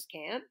anymore. I just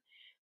can't.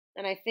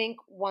 And I think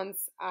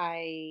once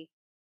I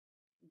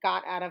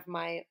got out of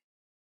my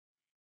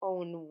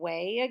own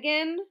way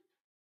again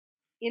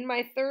in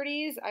my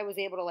 30s, I was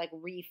able to like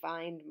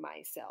re-find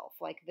myself,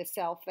 like the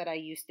self that I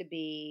used to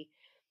be.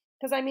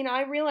 Because I mean,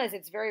 I realize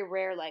it's very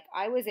rare. Like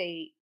I was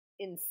a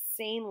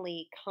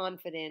insanely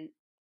confident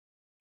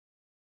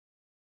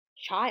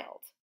child.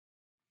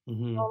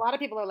 Mm-hmm. A lot of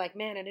people are like,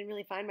 man, I didn't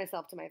really find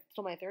myself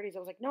till my 30s. I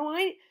was like, no,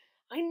 I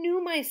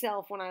knew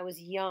myself when I was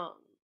young.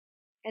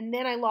 And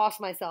then I lost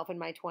myself in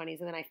my 20s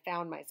and then I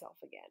found myself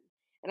again.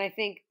 And I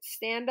think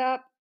stand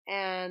up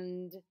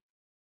and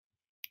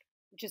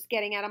just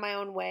getting out of my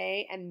own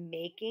way and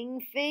making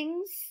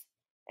things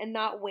and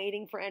not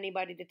waiting for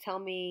anybody to tell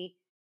me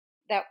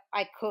that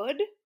I could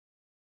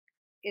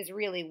is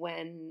really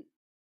when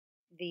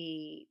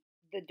the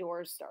the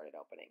doors started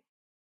opening.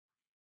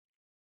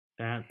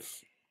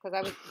 That's Because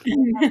I was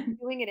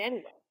doing it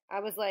anyway.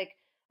 I was like,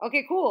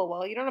 okay, cool.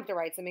 Well, you don't have to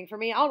write something for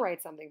me. I'll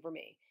write something for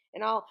me.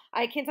 And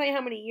I can't tell you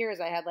how many years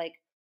I had like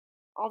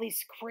all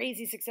these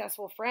crazy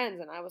successful friends.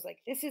 And I was like,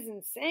 this is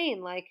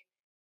insane. Like,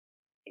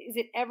 is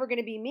it ever going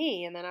to be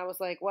me? And then I was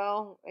like,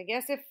 well, I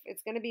guess if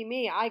it's going to be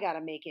me, I got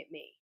to make it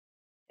me.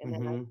 And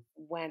then I mm-hmm.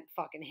 went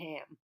fucking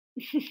ham.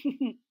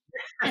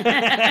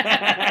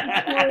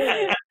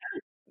 Yeah.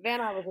 Then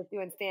I was just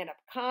doing stand up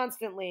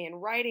constantly and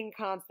writing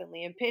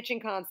constantly and pitching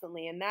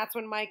constantly. And that's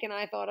when Mike and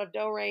I thought of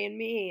Do Re and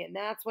Me. And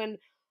that's when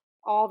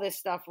all this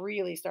stuff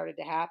really started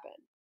to happen.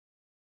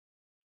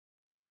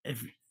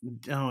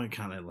 Oh,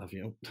 God, I love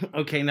you.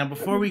 Okay, now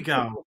before we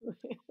go,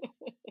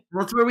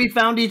 that's where we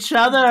found each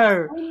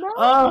other. I know.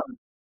 Oh,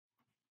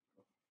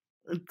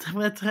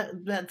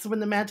 that's when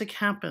the magic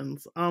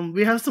happens.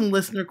 We have some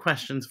listener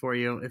questions for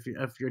you if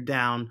you're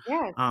down.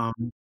 Yes.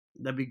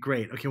 That'd be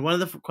great. Okay, one of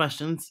the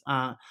questions: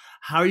 how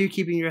are you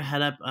keeping your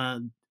head up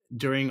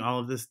during all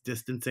of this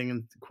distancing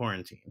and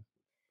quarantine?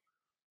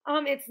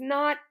 It's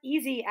not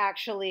easy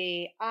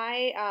actually.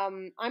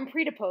 I'm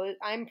predisposed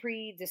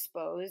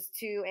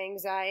to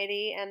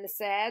anxiety and the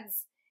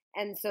SADS.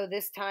 And so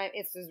this time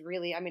it's just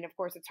really, I mean, of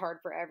course it's hard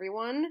for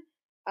everyone.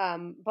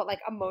 But like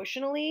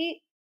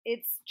emotionally,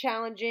 it's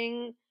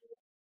challenging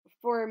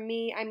for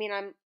me. I mean,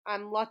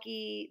 I'm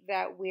lucky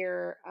that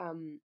we're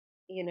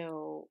you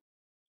know,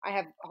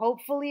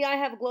 hopefully I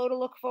have Glow to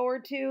look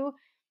forward to.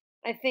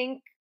 I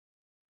think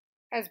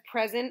as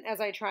present as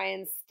I try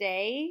and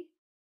stay,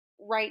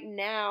 right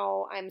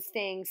now I'm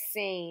staying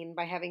sane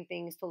by having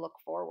things to look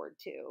forward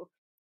to.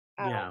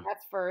 Yeah.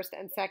 That's first.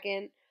 And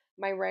second,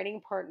 my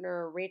writing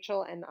partner,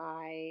 Rachel, and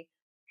I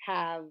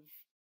have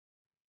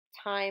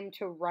time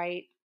to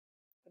write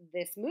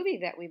this movie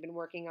that we've been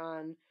working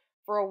on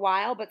for a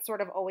while, but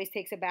sort of always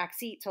takes a back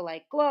seat to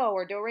like Glow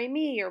or Do Re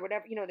Mi or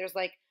whatever. You know, there's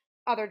like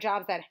other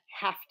jobs that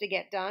have to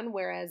get done,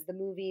 whereas the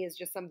movie is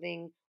just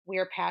something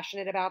we're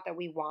passionate about that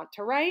we want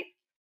to write.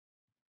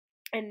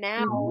 And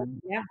now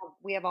Yeah.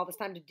 we have all this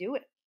time to do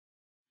it.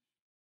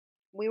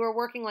 We were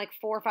working like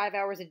 4 or 5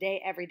 hours a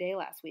day every day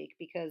last week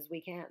because we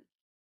can.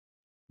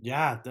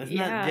 Yeah, doesn't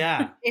Yeah. that?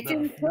 Yeah, It's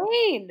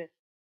insane.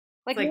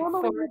 Like like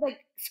normally four- we'd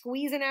like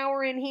squeeze an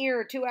hour in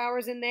here, 2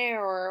 hours in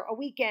there, or a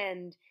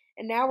weekend.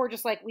 And now we're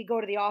just like, we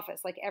go to the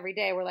office like every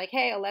day. We're like,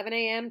 hey, 11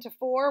 a.m. to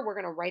 4, we're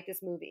going to write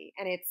this movie.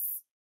 And it's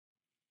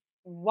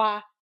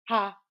wild.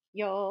 Tell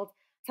you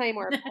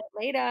more about it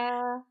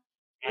later.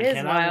 I It is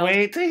cannot wild.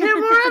 wait to hear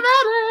more about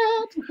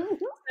it.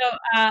 So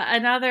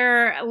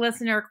another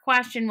listener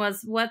question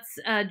was, what's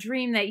a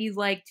dream that you'd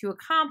like to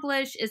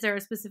accomplish? Is there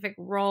a specific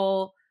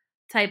role,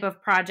 type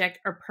of project,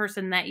 or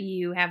person that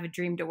you have a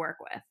dream to work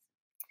with?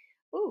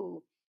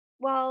 Ooh,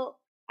 well,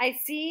 I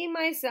see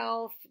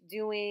myself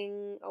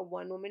doing a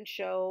one-woman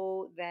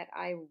show that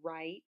I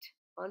write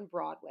on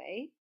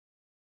Broadway.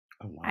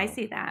 Oh, wow. I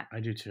see that. I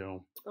do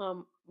too.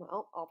 Well,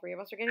 all three of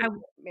us are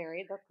getting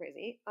married. That's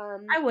crazy.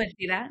 I would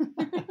do that.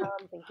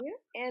 Thank you.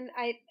 And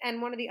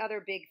one of the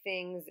other big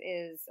things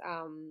is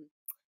I'm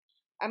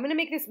gonna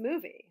make this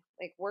movie.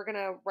 Like we're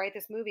gonna write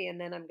this movie and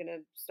then I'm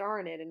gonna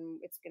star in it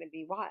and it's gonna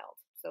be wild.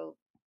 So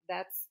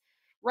that's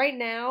right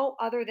now,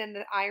 other than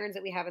the irons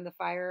that we have in the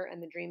fire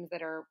and the dreams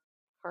that are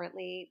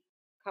currently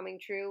coming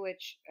true,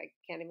 which I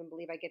can't even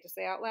believe I get to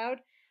say out loud.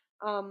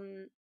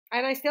 Um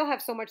and I still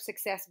have so much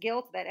success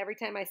guilt that every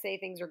time I say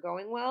things are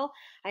going well,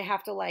 I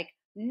have to like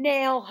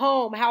nail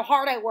home how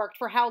hard I worked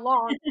for how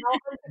long.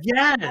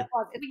 Yeah. It's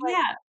like,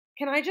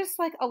 can I just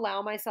like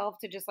allow myself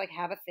to just like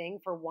have a thing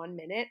for 1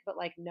 minute? But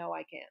like, no,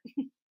 I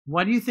can't.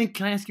 Why do you think?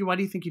 Can I ask you? Why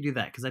do you think you do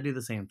that? Because I do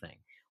the same thing.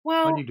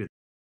 Why Well, do you do that?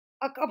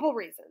 a couple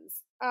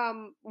reasons.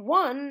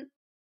 One,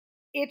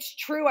 it's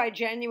true. I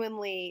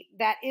genuinely,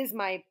 that is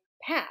my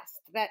past.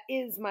 That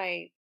is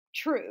my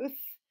truth.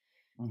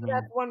 So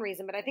that's one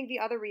reason. But I think the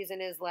other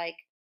reason is like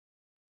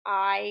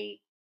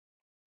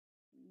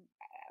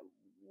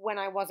when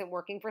I wasn't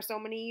working for so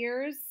many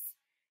years,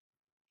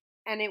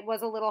 and it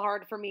was a little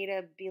hard for me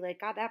to be like,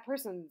 God, that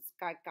person's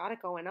got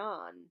it going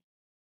on.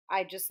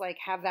 I just like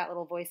have that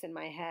little voice in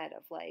my head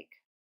of like,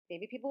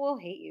 maybe people will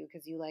hate you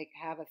because you like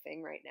have a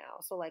thing right now.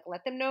 So like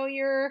let them know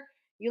you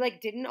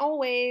like didn't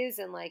always,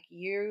 and like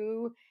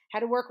you had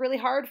to work really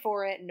hard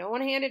for it. No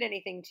one handed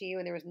anything to you,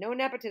 and there was no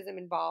nepotism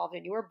involved,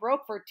 and you were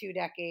broke for 2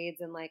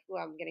 decades, and like, oh,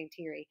 I'm getting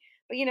teary.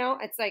 But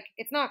it's like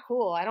it's not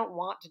cool. I don't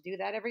want to do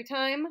that every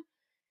time,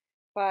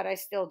 but I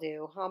still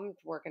do. I'm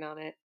working on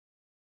it.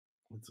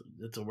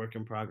 It's a work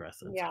in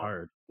progress. It's Yeah.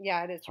 hard.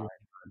 Yeah, it is hard.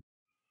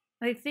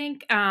 I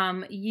think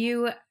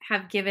you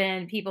have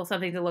given people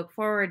something to look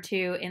forward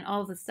to in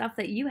all the stuff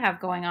that you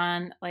have going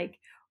on. Like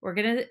we're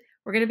gonna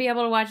be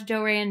able to watch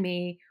Do Re and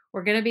Me.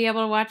 We're gonna be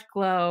able to watch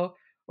Glow.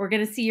 We're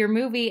gonna see your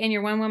movie and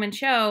your one woman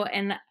show,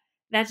 and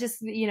that's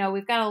just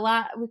we've got a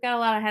lot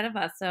ahead of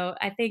us. So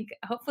I think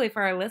hopefully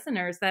for our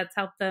listeners that's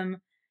helped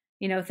them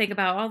think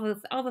about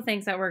all the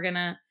things that we're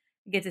gonna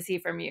get to see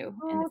from you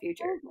in the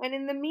future. And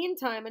in the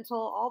meantime, until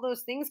all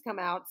those things come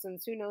out,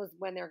 since who knows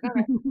when they're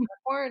gonna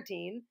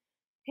quarantine.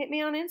 Hit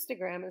me on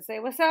Instagram and say,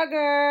 what's up,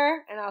 girl?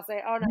 And I'll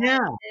say, oh, no. Yeah.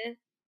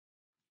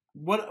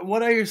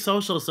 What are your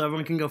socials so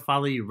everyone can go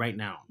follow you right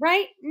now?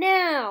 Right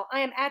now, I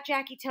am at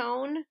Jackie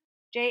Tohn,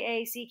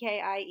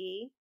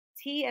 Jackie.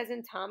 T as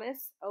in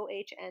Thomas,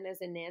 OHN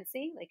as in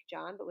Nancy, like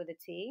John, but with a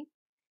T.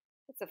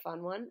 That's a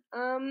fun one.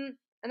 And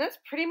that's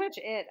pretty much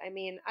it. I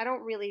mean, I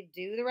don't really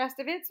do the rest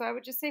of it, so I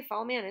would just say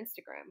follow me on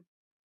Instagram.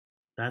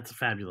 That's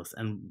fabulous,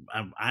 and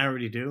I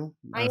already do.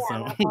 I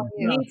so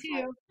me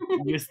too.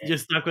 You're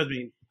stuck with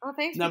me. Oh,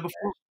 thanks. Now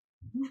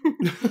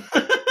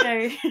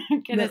They're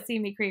gonna see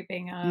me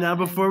creeping. Now,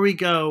 before we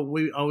go,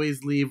 we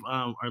always leave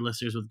our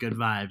listeners with good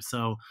vibes.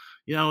 So,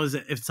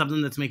 if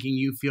something that's making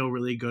you feel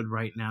really good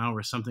right now,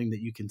 or something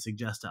that you can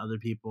suggest to other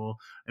people,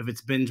 if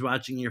it's binge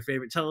watching your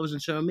favorite television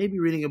show, maybe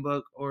reading a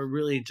book, or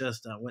really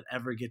just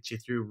whatever gets you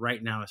through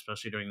right now,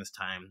 especially during this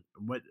time,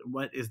 what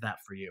is that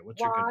for you? What's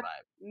your good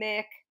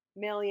vibe?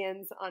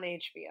 McMillions on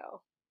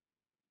HBO.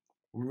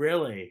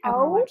 Really?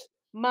 Oh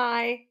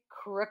my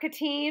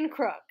crookatine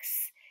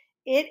crooks.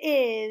 It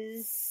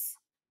is.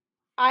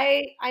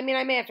 I mean,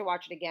 I may have to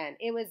watch it again.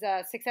 It was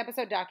a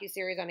 6-episode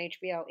docuseries on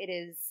HBO. It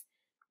is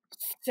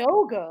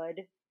so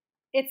good.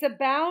 It's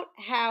about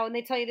how, and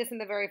they tell you this in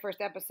the very first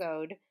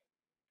episode. Do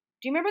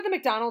you remember the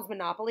McDonald's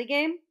Monopoly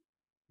game?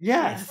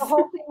 Yes. The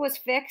whole thing was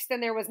fixed,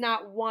 and there was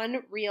not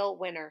one real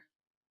winner.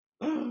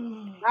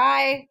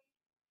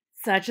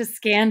 Such a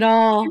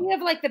scandal. We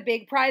have like the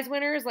big prize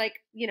winners, like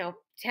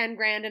 10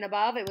 grand and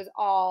above. It was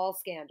all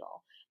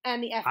scandal.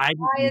 And the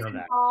FBI is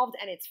involved,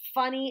 and it's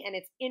funny, and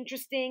it's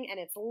interesting, and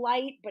it's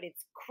light, but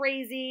it's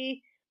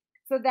crazy.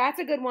 So that's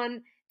a good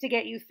one to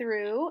get you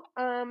through.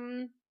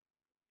 And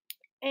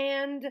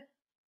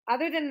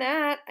other than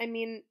that, I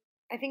mean,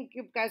 I think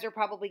you guys are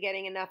probably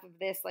getting enough of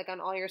this, like on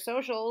all your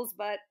socials.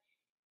 But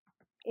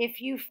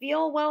if you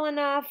feel well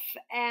enough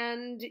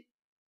and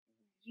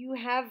you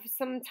have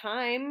some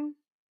time,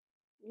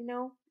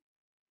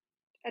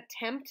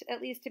 attempt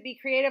at least to be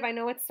creative. I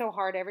know it's so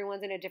hard.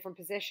 Everyone's in a different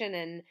position,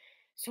 and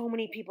so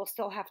many people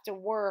still have to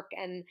work,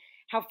 and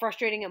how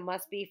frustrating it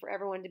must be for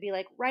everyone to be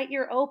like, write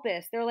your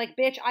opus. They're like,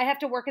 bitch, I have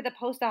to work at the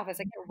post office.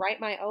 I can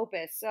write my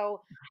opus.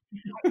 So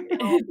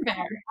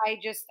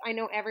I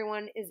know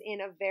everyone is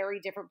in a very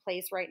different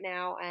place right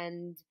now.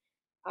 And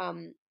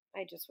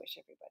I just wish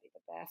everybody the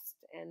best.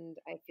 And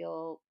I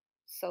feel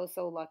so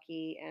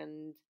lucky.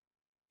 And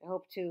I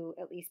hope to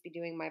at least be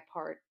doing my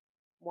part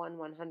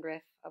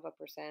 1/100th of a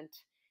percent.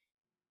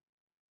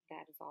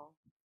 That is all.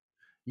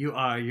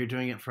 You're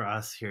doing it for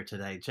us here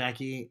today.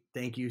 Jackie,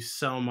 thank you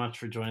so much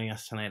for joining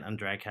us tonight on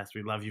DragCast.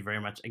 We love you very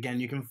much. Again,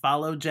 you can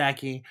follow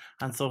Jackie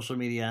on social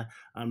media.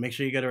 Make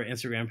sure you go to her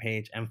Instagram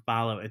page and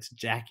follow. It's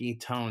Jackie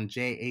Tohn,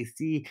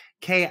 JACKIETOHN.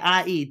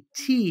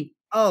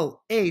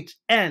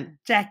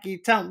 Jackie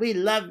Tohn, we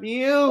love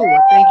you. Woo!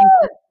 Thank you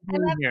for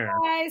being here.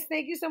 Guys,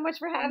 thank you so much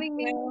for having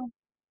me.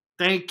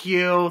 Thank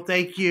you.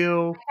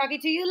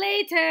 Talking to you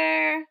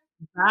later.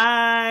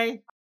 Bye.